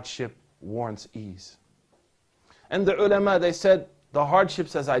 that hardship warrants ease. And the ulama, they said, the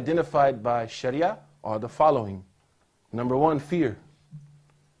hardships as identified by Sharia are the following. Number 1, fear.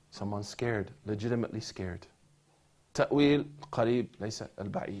 Someone's scared, legitimately scared. Ta'wil, qareeb, laysa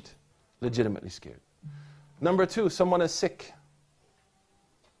al-ba'id. Legitimately scared. Number 2, someone is sick.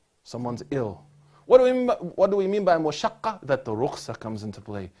 Someone's ill. What do we mean by mushaqqa? That the rukhsa comes into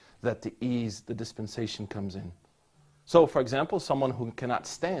play. That the ease, the dispensation comes in. So, for example, someone who cannot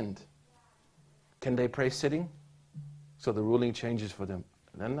stand, can they pray sitting? So the ruling changes for them.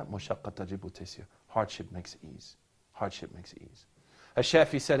 Then mushaqqa tajibu taysir. Hardship makes ease. Hardship makes ease.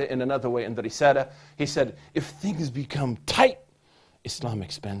 Ash-Shafi said it in another way in the Risala. He said, if things become tight, Islam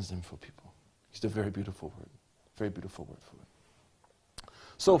expands them for people. It's a very beautiful word. Very beautiful word for it.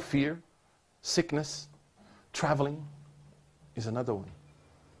 So fear, sickness, traveling is another one.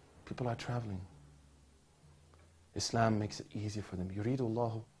 People are traveling. Islam makes it easier for them. يُرِيدُ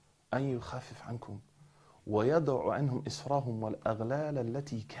اللَّهُ أَن يُخَفِّفْ عَنْكُمْ وَيَضَعُ عَنْهُمْ إِصْرَاهُمْ وَالْأَغْلَالَ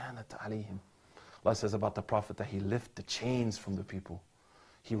الَّتِي كَانَتْ عَلَيْهِمْ. Allah says about the Prophet that he lifted the chains from the people.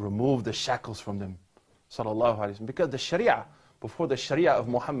 He removed the shackles from them. Sallallahu Alaihi Wasallam. Because the Sharia, before the Sharia of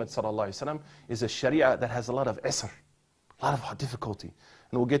Muhammad Sallallahu Alaihi Wasallam, is a Sharia that has a lot of isr, a lot of difficulty.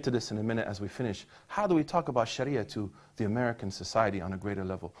 And we'll get to this in a minute as we finish. How do we talk about Sharia to the American society on a greater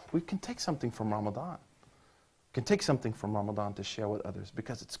level? We can take something from Ramadan. We can take something from Ramadan to share with others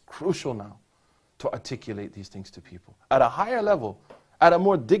because it's crucial now to articulate these things to people. At a higher level, at a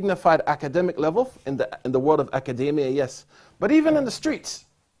more dignified academic level, in the world of academia, yes. But even in the streets,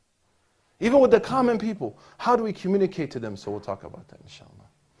 even with the common people, how do we communicate to them? So we'll talk about that, inshallah.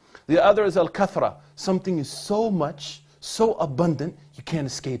 The other is al-kathra. Something is so much, so abundant, you can't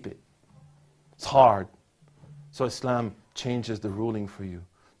escape it. It's hard. So Islam changes the ruling for you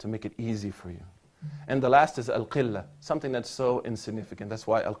to make it easy for you. And the last is al-qillah, something that's so insignificant. That's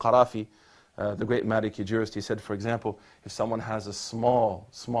why al-Qarafi, the great Maliki jurist, he said, for example, if someone has a small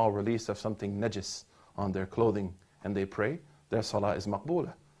release of something najis on their clothing and they pray, their salah is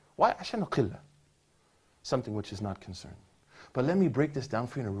maqboolah. Why? Ashan qillah. Something which is not concerned. But let me break this down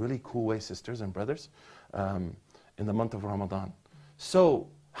for you in a really cool way, sisters and brothers, in the month of Ramadan. So,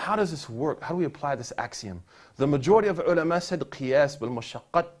 how does this work? How do we apply this axiom? The majority of ulama said qiyas bil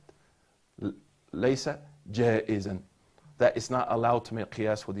mushaqqat laysa jaizan. That it's not allowed to make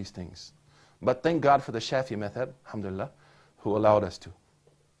qiyas with these things. But thank God for the Shafi method, alhamdulillah, who allowed us to.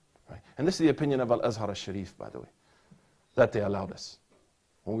 Right? And this is the opinion of Al-Azhar al-Sharif, by the way, that they allowed us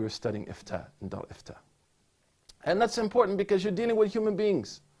when we were studying Ifta in Dar Ifta. And that's important because you're dealing with human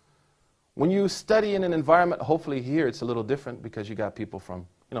beings. When you study in an environment, hopefully here it's a little different because you got people from,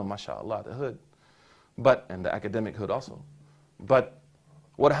 mashallah, the hood, and the academic hood also. But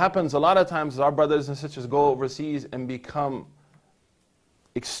What happens a lot of times is our brothers and sisters go overseas and become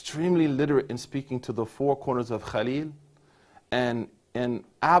extremely literate in speaking to the four corners of Khalil, and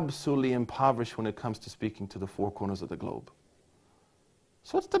absolutely impoverished when it comes to speaking to the four corners of the globe.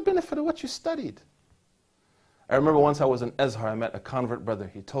 So what's the benefit of what you studied? I remember once I was in Azhar, I met a convert brother.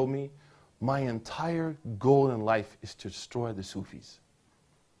 He told me, my entire goal in life is to destroy the Sufis.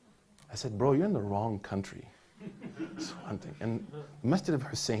 I said, bro, you're in the wrong country. That's one thing. And the Masjid of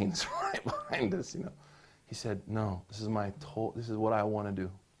Hussein is right behind us, you know. He said, no, this is what I want to do.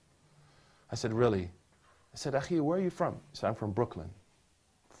 I said, really? I said, Akhi, where are you from? He said, I'm from Brooklyn,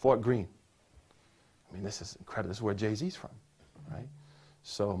 Fort Greene. I mean, this is incredible. This is where Jay-Z's from, right?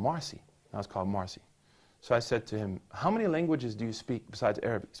 So Marcy, now it's called Marcy. So I said to him, how many languages do you speak besides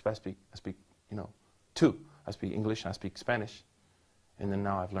Arabic? I speak, you know, 2. I speak English and I speak Spanish. And then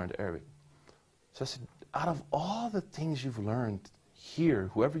now I've learned Arabic. So I said, out of all the things you've learned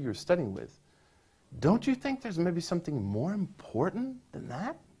here, whoever you're studying with, don't you think there's maybe something more important than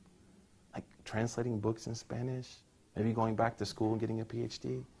that? Like translating books in Spanish, maybe going back to school and getting a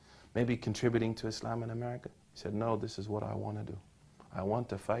PhD, maybe contributing to Islam in America? He said, no, this is what I want to do. I want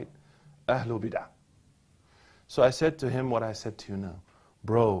to fight Ahlul Bid'ah. So I said to him what I said to you now.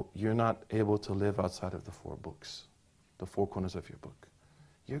 Bro, you're not able to live outside of the 4 books, the 4 corners of your book.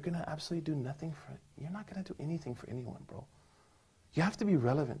 You're going to absolutely do nothing for it. You're not going to do anything for anyone, bro. You have to be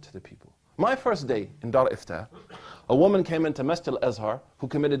relevant to the people. My first day in Dar Iftah, a woman came into Masjid al-Azhar who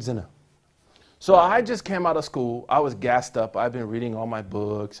committed zina. So I just came out of school. I was gassed up. I've been reading all my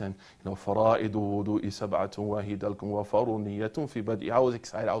books and, you know, فَرَائِدُ وُضُوءِ سَبْعَةٌ وَهِدَلْكُمْ وَفَرُ نِيَّةٌ فِي بَدْءِ. I was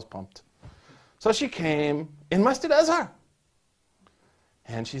excited. I was pumped. So she came in Masjid al-Azhar.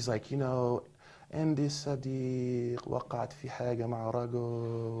 And she's like, you know, عندي صديق وقعت في حاجة مع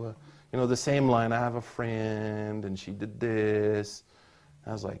رجل. You know, the same line, I have a friend and she did this.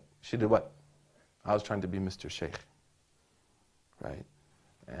 I was like, she did what? I was trying to be Mr. Sheikh, right?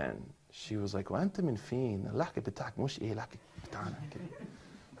 And she was like, وأنت من فين؟ اللحكة بتاعك مش إيه لحكة بتاعنا.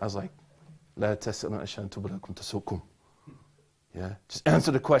 I was like, لا تسألون عشان تبلغكم تسوقكم. Yeah, just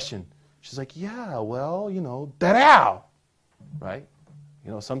answer the question. She's like, yeah, well, you know, that right?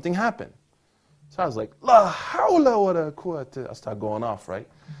 You know, something happened. So I was like, La hawla wa la quwwata. I started going off, right?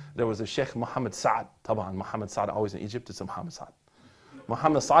 There was a Sheikh Muhammad Saad. Taban, Muhammad Saad, always in Egypt, it's a Muhammad Saad.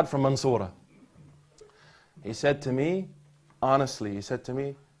 Muhammad Saad from Mansoura. He said to me, honestly, he said to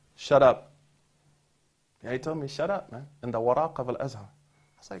me, shut up. Yeah, he told me, shut up, man. In the waraq of al-Azhar.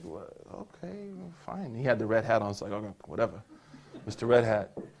 I was like, well, okay, fine. He had the red hat on, so I was like, okay, whatever. Mr. Red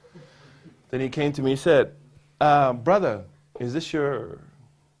Hat. Then he came to me, he said, brother, is this your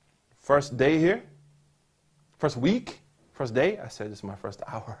first day here? First week? First day? I said, this is my first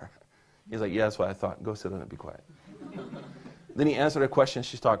hour. He's like, yeah, that's what I thought. Go sit down and be quiet. Then he answered her question.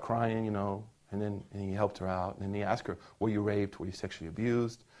 She started crying, you know, and he helped her out. And then he asked her, were you raped? Were you sexually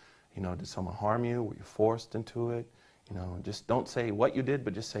abused? You know, did someone harm you? Were you forced into it? You know, just don't say what you did,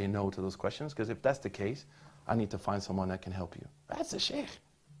 but just say no to those questions. Because if that's the case, I need to find someone that can help you. That's a sheikh.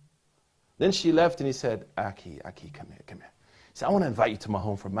 Then she left and he said, Aki, come here. He said, I want to invite you to my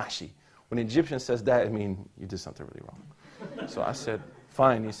home for mashi. When an Egyptian says that, I mean, you did something really wrong. So I said,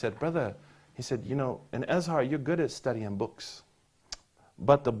 fine. He said, brother, he said, you know, in Azhar, you're good at studying books.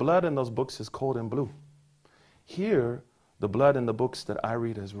 But the blood in those books is cold and blue. Here, the blood in the books that I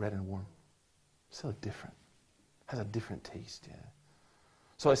read is red and warm. So different. Has a different taste, yeah.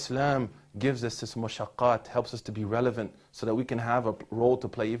 So Islam gives us this mushaqqat, helps us to be relevant so that we can have a role to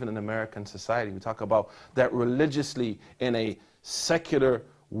play even in American society. We talk about that religiously in a secular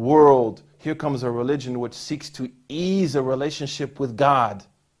world. Here comes a religion which seeks to ease a relationship with God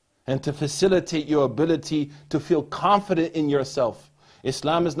and to facilitate your ability to feel confident in yourself.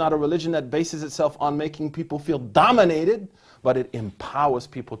 Islam is not a religion that bases itself on making people feel dominated, but it empowers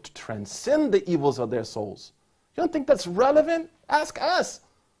people to transcend the evils of their souls. You don't think that's relevant? Ask us.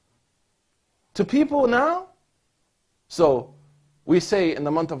 To people now? So we say in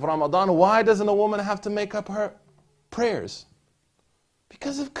the month of Ramadan, why doesn't a woman have to make up her prayers?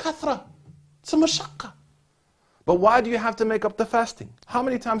 Because of kathra. It's a mashaqqa. But why do you have to make up the fasting? How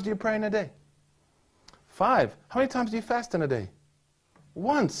many times do you pray in a day? 5. How many times do you fast in a day?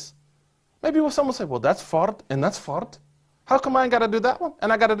 Once. Maybe someone will say, well, that's fard and that's fard. How come I got to do that one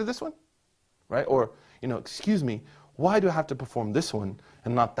and I got to do this one? Right? Or, you know, excuse me, why do I have to perform this one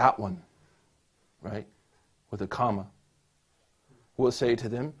and not that one? Right? With a comma. We'll say to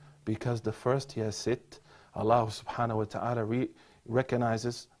them, because the first he has sit, Allah subhanahu wa ta'ala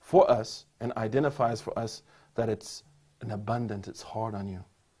recognizes for us and identifies for us that it's an abundance, it's hard on you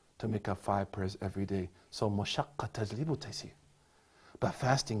to make up 5 prayers every day. So mushaqqa tajlibu taysir. but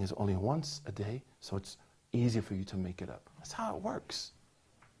fasting is only once a day, so it's easy for you to make it up. That's how it works.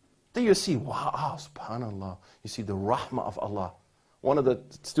 Then you see, wow, subhanAllah, you see the rahmah of Allah. One of the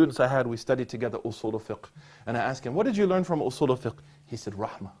students I had, we studied together usul al-fiqh, and I asked him, what did you learn from usul al-fiqh? He said,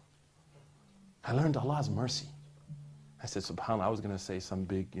 rahmah. I learned Allah's mercy. I said, subhanAllah, I was going to say some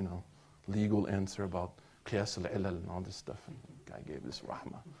big, legal answer about qiyas al-ilal and all this stuff, and the guy gave this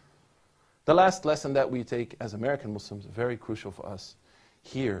rahmah. The last lesson that we take as American Muslims, very crucial for us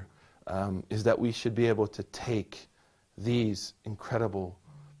here, is that we should be able to take these incredible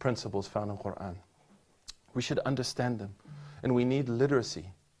principles found in the Quran. We should understand them, and we need literacy.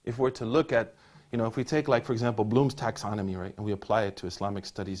 If we're to look at, if we take, like, for example, Bloom's taxonomy, right, and we apply it to Islamic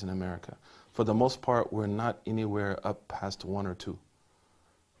studies in America, for the most part, we're not anywhere up past 1 or 2.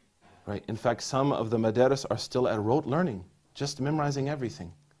 Right? In fact, some of the madaris are still at rote learning, just memorizing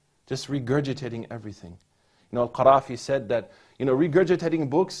everything, just regurgitating everything. Al-Qarafi said that, regurgitating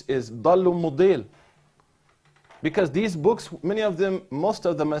books is dallu mudil. Because these books, many of them, most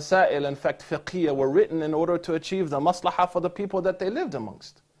of the masail, in fact, fiqhiyah, were written in order to achieve the maslahah for the people that they lived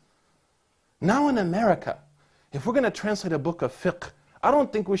amongst. Now in America, if we're going to translate a book of fiqh, I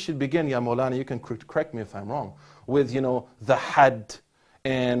don't think we should begin, Ya Maulana, you can correct me if I'm wrong, with, the had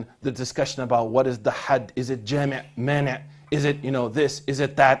and the discussion about what is the had, is it jami', mani', is it, this, is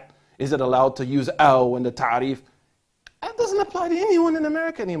it that, is it allowed to use aw in the ta'rif? That doesn't apply to anyone in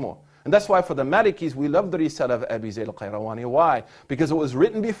America anymore. And that's why for the Malikis, we love the Risala of Abi Zayd al-Qayrawani. Why? Because it was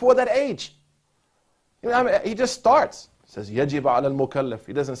written before that age. He just starts. He says, يجب على المكلف.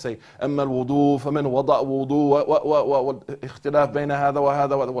 He doesn't say, أما الوضوء فمن وضع وضوء واختلاف بين هذا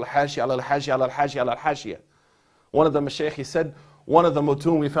وهذا والحاشية على الحاشية على الحاشية على الحاشية. One of the Mashaykh, he said, one of the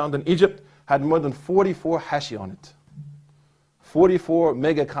mutun we found in Egypt had more than 44 hashi on it. 44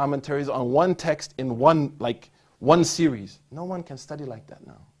 mega commentaries on one text in one series. No one can study like that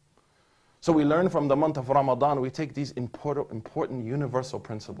now. So we learn from the month of Ramadan, we take these important universal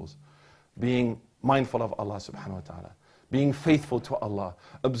principles. Being mindful of Allah subhanahu wa ta'ala. Being faithful to Allah.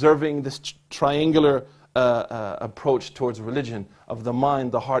 Observing this triangular approach towards religion of the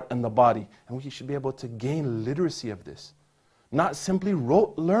mind, the heart, and the body. And we should be able to gain literacy of this. Not simply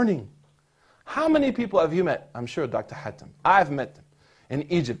rote learning. How many people have you met? I'm sure Dr. Hatem. I've met them.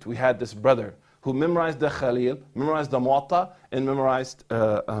 In Egypt, we had this brother who memorized the Khalil, memorized the Muwatta, and memorized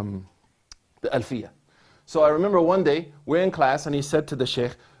the Alfiyah. So I remember one day, we're in class, and he said to the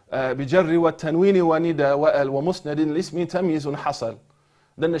Shaykh, بِجَرِّ وَالتَّنْوِينِ وَنِدَى وَمُسْنَدٍ الْإِسْمِ تَمْيِيزٌ حَصَلٍ.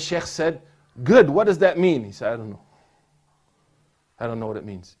 Then the Shaykh said, good, what does that mean? He said, I don't know. I don't know what it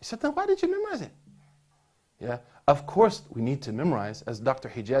means. He said, then why did you memorize it? Yeah, of course we need to memorize, as Dr.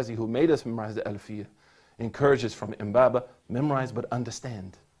 Hijazi, who made us memorize the Alfiyah, encourages from Imbaba, memorize but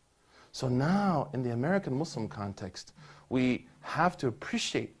understand. So now, in the American Muslim context, we have to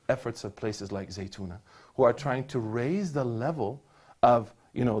appreciate efforts of places like Zaytuna, who are trying to raise the level of,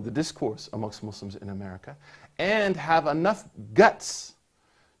 the discourse amongst Muslims in America, and have enough guts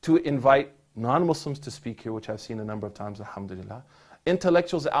to invite non-Muslims to speak here, which I've seen a number of times, alhamdulillah,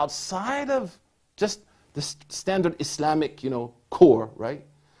 intellectuals outside of just the standard Islamic, core, right?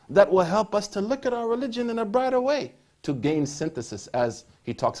 That will help us to look at our religion in a brighter way, to gain synthesis, as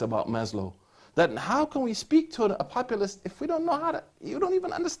he talks about Maslow. That how can we speak to a populace if we don't know how to, you don't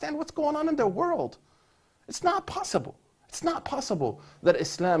even understand what's going on in their world? It's not possible. It's not possible that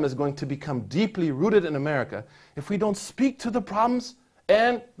Islam is going to become deeply rooted in America if we don't speak to the problems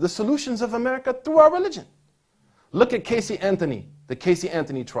and the solutions of America through our religion. Look at Casey Anthony, the Casey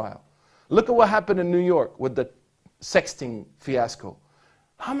Anthony trial. Look at what happened in New York with the sexting fiasco.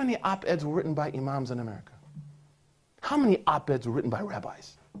 How many op-eds were written by imams in America? How many op-eds were written by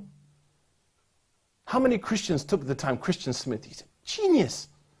rabbis? How many Christians took the time? Christian Smith, he's a genius,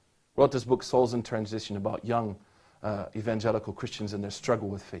 wrote this book, Souls in Transition, about young evangelical Christians and their struggle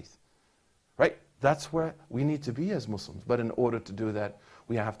with faith. Right? That's where we need to be as Muslims. But in order to do that,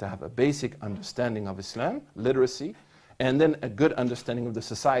 we have to have a basic understanding of Islam, literacy, and then a good understanding of the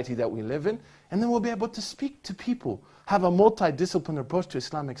society that we live in, and then we'll be able to speak to people, have a multidisciplinary approach to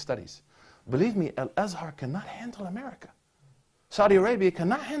Islamic studies. Believe me, Al-Azhar cannot handle America. Saudi Arabia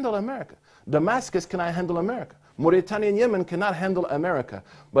cannot handle America. Damascus cannot handle America. Mauritania and Yemen cannot handle America.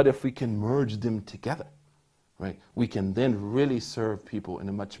 But if we can merge them together, right, we can then really serve people in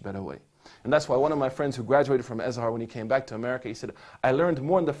a much better way. And that's why one of my friends who graduated from Azhar, when he came back to America, he said, I learned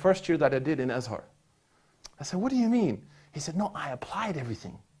more in the first year that I did in Azhar. I said, what do you mean? He said, no, I applied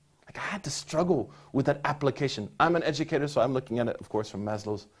everything. Like I had to struggle with that application. I'm an educator, so I'm looking at it, of course, from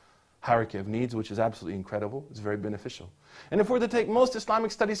Maslow's hierarchy of needs, which is absolutely incredible. It's very beneficial. And if we're to take most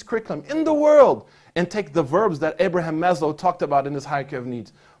Islamic studies curriculum in the world and take the verbs that Abraham Maslow talked about in his hierarchy of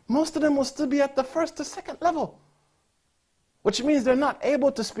needs, most of them will still be at the first to second level, which means they're not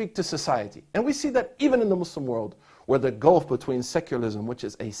able to speak to society. And we see that even in the Muslim world, where the gulf between secularism, which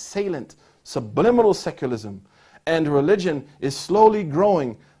is a salient, subliminal secularism, and religion is slowly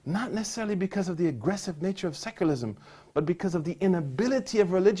growing, not necessarily because of the aggressive nature of secularism, but because of the inability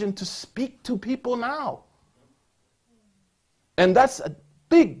of religion to speak to people now. And that's a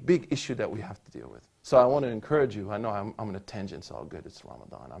big, big issue that we have to deal with. So I want to encourage you. I know I'm on a tangent, it's all good. It's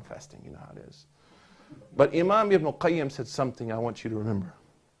Ramadan, I'm fasting, you know how it is. But Imam Ibn Qayyim said something I want you to remember.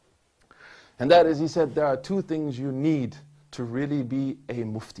 And that is, he said, there are two things you need to really be a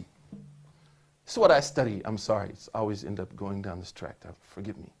mufti. This is what I study. I'm sorry, it's always end up going down this track.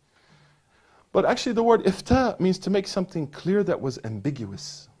 Forgive me. But actually the word ifta means to make something clear that was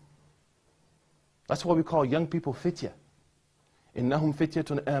ambiguous. That's why we call young people fitya. إِنَّهُمْ فِتْيَةٌ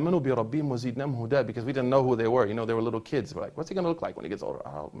آمَنُوا بِرَبِّهِمْ وَزِدْنَاهُمْ هُدًى. Because we didn't know who they were. You know, they were little kids. We're like, what's he going to look like when he gets older?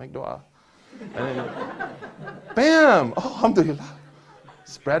 I'll make dua. And then, bam! Oh, alhamdulillah.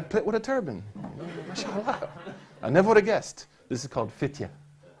 It's Brad Pitt with a turban. MashaAllah. I never would have guessed. This is called fitya.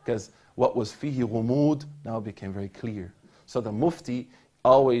 Because what was fihi ghumud now became very clear. So the mufti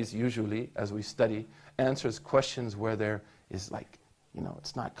always, usually, as we study, answers questions where there is like, you know,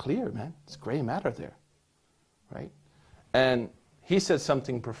 it's not clear, man. It's gray matter there. Right? And he said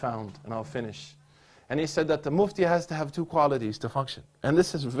something profound, and I'll finish. And he said that the mufti has to have two qualities to function. And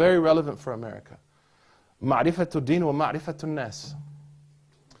this is very relevant for America. Ma'rifatul din wa ma'rifatul nas.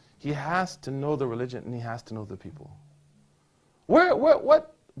 He has to know the religion and he has to know the people.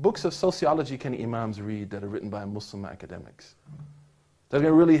 What books of sociology can imams read that are written by Muslim academics that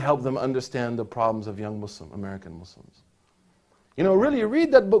can really help them understand the problems of young American Muslims? You know, really,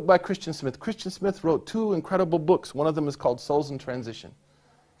 read that book by Christian Smith. Christian Smith wrote two incredible books. One of them is called Souls in Transition.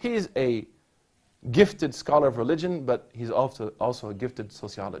 He's a gifted scholar of religion, but he's also a gifted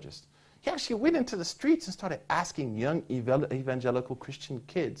sociologist. He actually went into the streets and started asking young evangelical Christian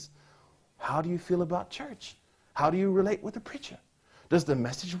kids, how do you feel about church? How do you relate with the preacher? Does the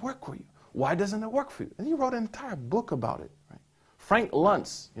message work for you? Why doesn't it work for you? And he wrote an entire book about it. Right? Frank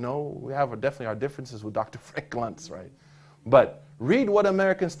Luntz, you know, we have definitely our differences with Dr. Frank Luntz, right? But read what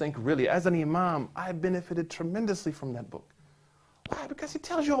Americans think really. As an imam, I benefited tremendously from that book. Why? Because it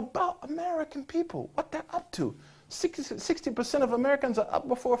tells you about American people, what they're up to. 60% of Americans are up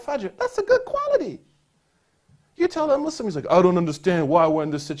before Fajr. That's a good quality. You tell a Muslim, he's like, I don't understand why we're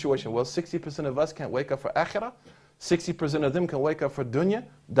in this situation. Well, 60% of us can't wake up for akhirah. 60% of them can wake up for dunya.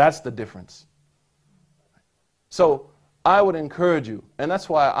 That's the difference. So I would encourage you, and that's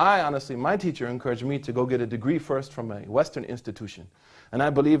why I honestly, my teacher encouraged me to go get a degree first from a Western institution. And I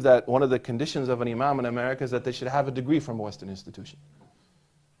believe that one of the conditions of an imam in America is that they should have a degree from a Western institution.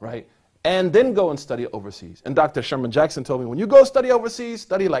 Right? And then go and study overseas. And Dr. Sherman Jackson told me, when you go study overseas,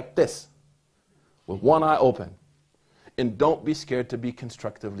 study like this, with one eye open. And don't be scared to be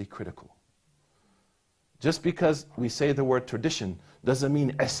constructively critical. Just because we say the word tradition doesn't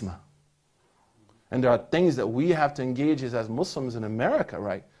mean isma. And there are things that we have to engage as Muslims in America,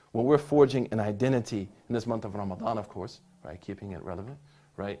 right? When we're forging an identity in this month of Ramadan, of course, right? Keeping it relevant,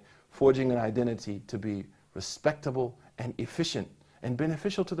 right? Forging an identity to be respectable and efficient and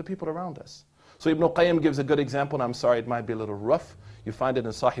beneficial to the people around us. So Ibn Qayyim gives a good example, and I'm sorry it might be a little rough. You find it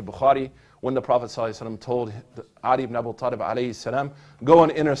in Sahih Bukhari, when the Prophet ﷺ told Ali ibn Abu Talib alayhi salam, go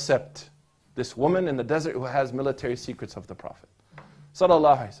and intercept this woman in the desert who has military secrets of the Prophet.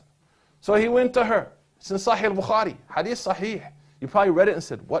 Sallallahu alayhi wa sallam. So he went to her. It's in Sahih al-Bukhari, Hadith Sahih. You probably read it and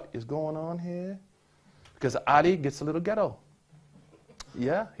said, what is going on here? Because Ali gets a little ghetto.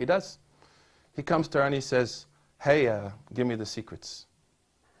 Yeah, he does. He comes to her and he says, hey, give me the secrets.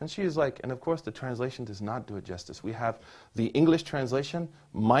 And she is like, and of course the translation does not do it justice. We have the English translation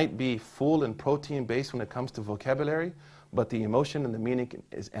might be full and protein based when it comes to vocabulary, but the emotion and the meaning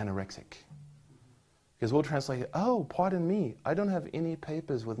is anorexic. Because we'll translate, oh, pardon me, I don't have any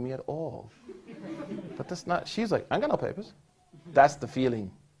papers with me at all. But that's not, she's like, I ain't got no papers. That's the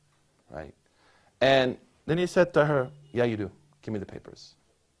feeling, right? And then he said to her, yeah, you do. Give me the papers,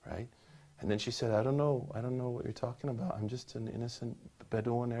 right? And then she said, I don't know what you're talking about. I'm just an innocent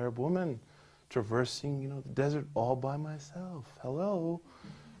Bedouin Arab woman traversing, the desert all by myself. Hello.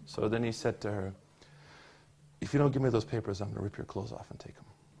 So then he said to her, if you don't give me those papers, I'm going to rip your clothes off and take them.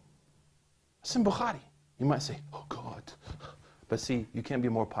 It's in Bukhari. You might say, oh God. But see, you can't be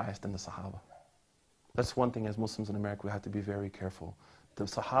more pious than the Sahaba. That's one thing as Muslims in America, we have to be very careful. The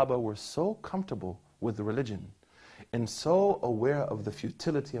Sahaba were so comfortable with the religion. and so aware of the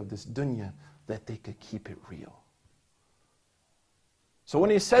futility of this dunya that they could keep it real. So when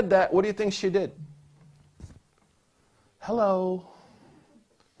he said that, what do you think she did? Hello.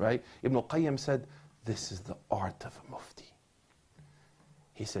 Right? Ibn al-Qayyim said, this is the art of a mufti.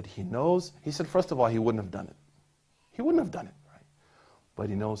 He said he knows, he said first of all he wouldn't have done it. He wouldn't have done it, right? But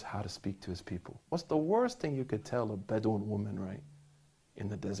he knows how to speak to his people. What's the worst thing you could tell a Bedouin woman, right? In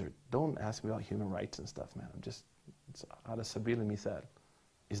the desert. Don't ask me about human rights and stuff, man. it's out of sabil al-mithal.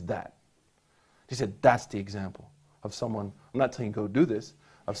 Is that. He said that's the example of someone, I'm not telling you go do this,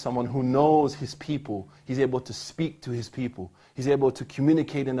 of someone who knows his people. He's able to speak to his people. He's able to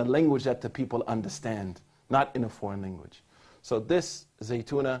communicate in a language that the people understand, not in a foreign language. So this,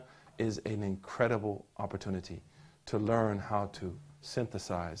 Zaytuna, is an incredible opportunity to learn how to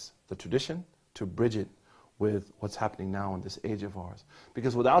synthesize the tradition, to bridge it with what's happening now in this age of ours.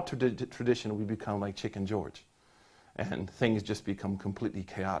 Because without tradition, we become like Chicken George, and things just become completely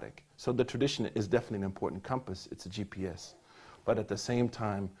chaotic. So the tradition is definitely an important compass. It's a GPS. But at the same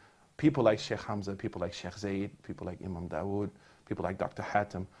time, people like Sheikh Hamza, people like Sheikh Zaid, people like Imam Dawood, people like Dr.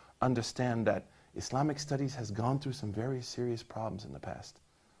 Hatem, understand that Islamic studies has gone through some very serious problems in the past,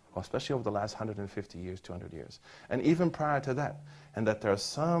 especially over the last 150 years, 200 years, and even prior to that, and that there are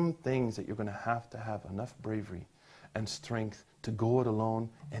some things that you're going to have enough bravery and strength to go it alone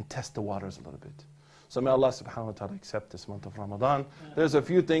and test the waters a little bit. So may Allah subhanahu wa ta'ala accept this month of Ramadan. There's a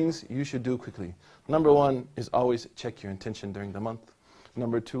few things you should do quickly. Number one is always check your intention during the month.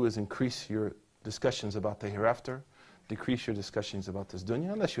 Number two is increase your discussions about the hereafter. Decrease your discussions about this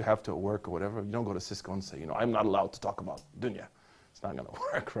dunya, unless you have to at work or whatever. You don't go to Cisco and say, I'm not allowed to talk about dunya. It's not going to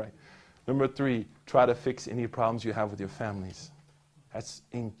work, right? Number three, try to fix any problems you have with your families. That's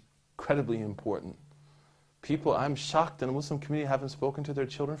incredibly important. People, I'm shocked in the Muslim community haven't spoken to their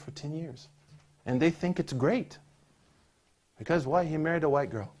children for 10 years. And they think it's great. Because why? He married a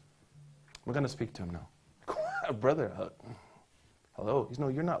white girl. We're going to speak to him now. Brother, hello. He's, no,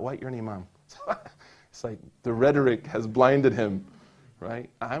 you're not white, you're an imam. It's like the rhetoric has blinded him, right?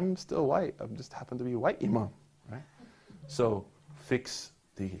 I'm still white. I just happen to be a white imam, right? So fix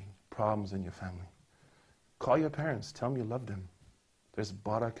the problems in your family. Call your parents. Tell them you love them. There's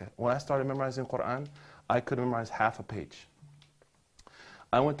barakah. When I started memorizing Quran, I could memorize half a page.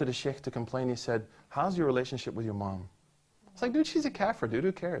 I went to the sheikh to complain. He said, how's your relationship with your mom? It's like, dude, she's a kafir, dude.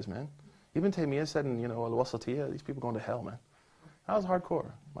 Who cares, man? Even Taymiyyah said, al-wasatiyah, these people going to hell, man. I was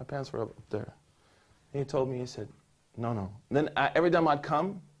hardcore. My parents were up there. And he told me, he said, no. And then every time I'd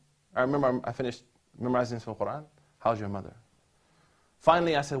come, I remember I finished memorizing some Quran. How's your mother?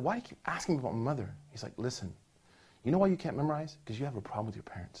 Finally, I said, why do you keep asking me about my mother? He's like, listen, you know why you can't memorize? Because you have a problem with your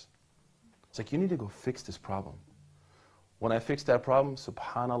parents. It's like, you need to go fix this problem. When I fixed that problem,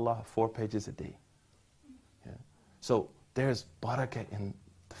 subhanallah, 4 pages a day. Yeah. So there's barakah in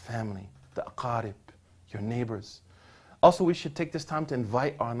the family, the aqarib, your neighbors. Also, we should take this time to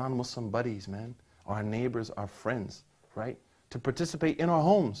invite our non-Muslim buddies, man, our neighbors, our friends, right, to participate in our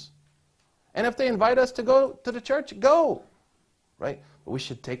homes. And if they invite us to go to the church, go, right? But we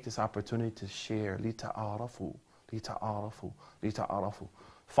should take this opportunity to share. لِتَعَارَفُوا, لِتَعَارَفُوا, لِتَعَارَفُوا.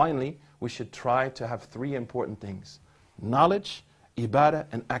 Finally, we should try to have 3 important things: knowledge, ibadah,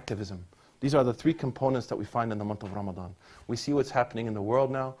 and activism. These are the 3 components that we find in the month of Ramadan. We see what's happening in the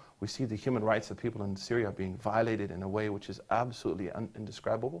world now. We see the human rights of people in Syria being violated in a way which is absolutely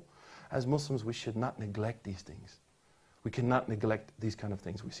indescribable. As Muslims, we should not neglect these things. We cannot neglect these kind of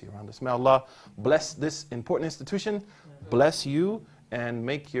things we see around us. May Allah bless this important institution, bless you, and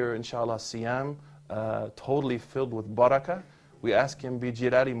make your, inshallah, siyam totally filled with barakah. We ask him, bi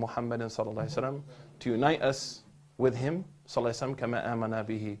jirari Muhammadin sallallahu alayhi wa sallam, to unite us with him, sallallahu alayhi wa sallam, kama amana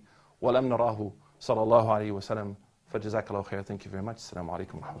bihi, wa lam narahu, sallallahu alayhi wa sallam. Fajazakallahu khair. Thank you very much. Assalamu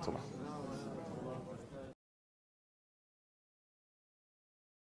alaikum wa rahmatullah.